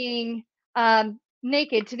as being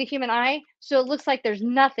naked to the human eye, so it looks like there's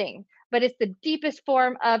nothing, but it's the deepest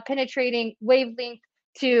form of penetrating wavelength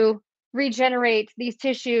to regenerate these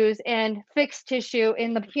tissues and fix tissue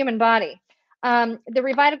in the human body. The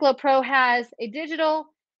RevitaGlow Pro has a digital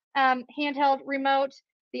handheld remote.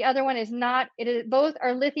 The other one is not. Both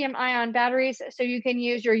are lithium ion batteries, so you can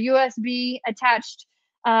use your USB attached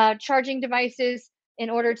charging devices in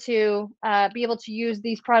order to be able to use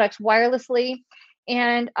these products wirelessly.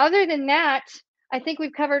 And other than that, I think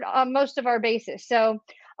we've covered most of our bases. So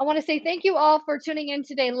I want to say thank you all for tuning in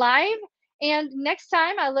today live. And next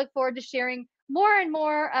time, I look forward to sharing more and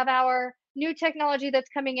more of our new technology that's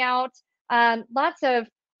coming out. Lots of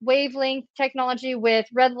wavelength technology with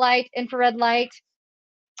red light, infrared light.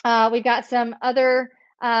 We've got some other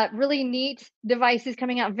really neat devices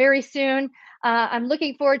coming out very soon. I'm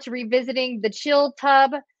looking forward to revisiting the chill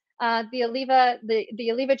tub, the Aliva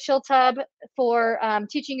chill tub, for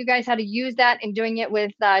teaching you guys how to use that and doing it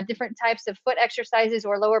with different types of foot exercises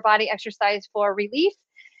or lower body exercise for relief.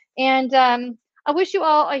 And I wish you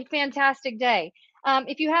all a fantastic day.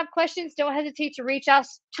 If you have questions, don't hesitate to reach out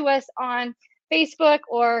to us on Facebook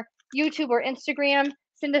or YouTube or Instagram.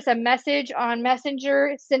 Send us a message on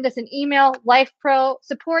Messenger. Send us an email,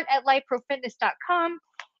 support@lifeprofitness.com.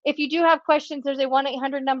 If you do have questions, there's a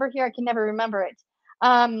 1-800 number here. I can never remember it.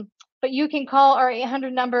 But you can call our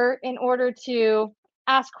 800 number in order to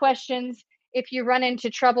ask questions if you run into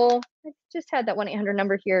trouble. I just had that 1-800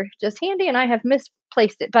 number here just handy, and I have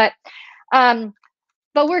misplaced it. But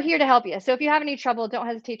we're here to help you. So if you have any trouble, don't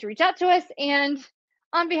hesitate to reach out to us. And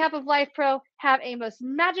on behalf of LifePro, have a most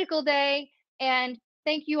magical day. And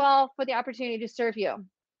thank you all for the opportunity to serve you.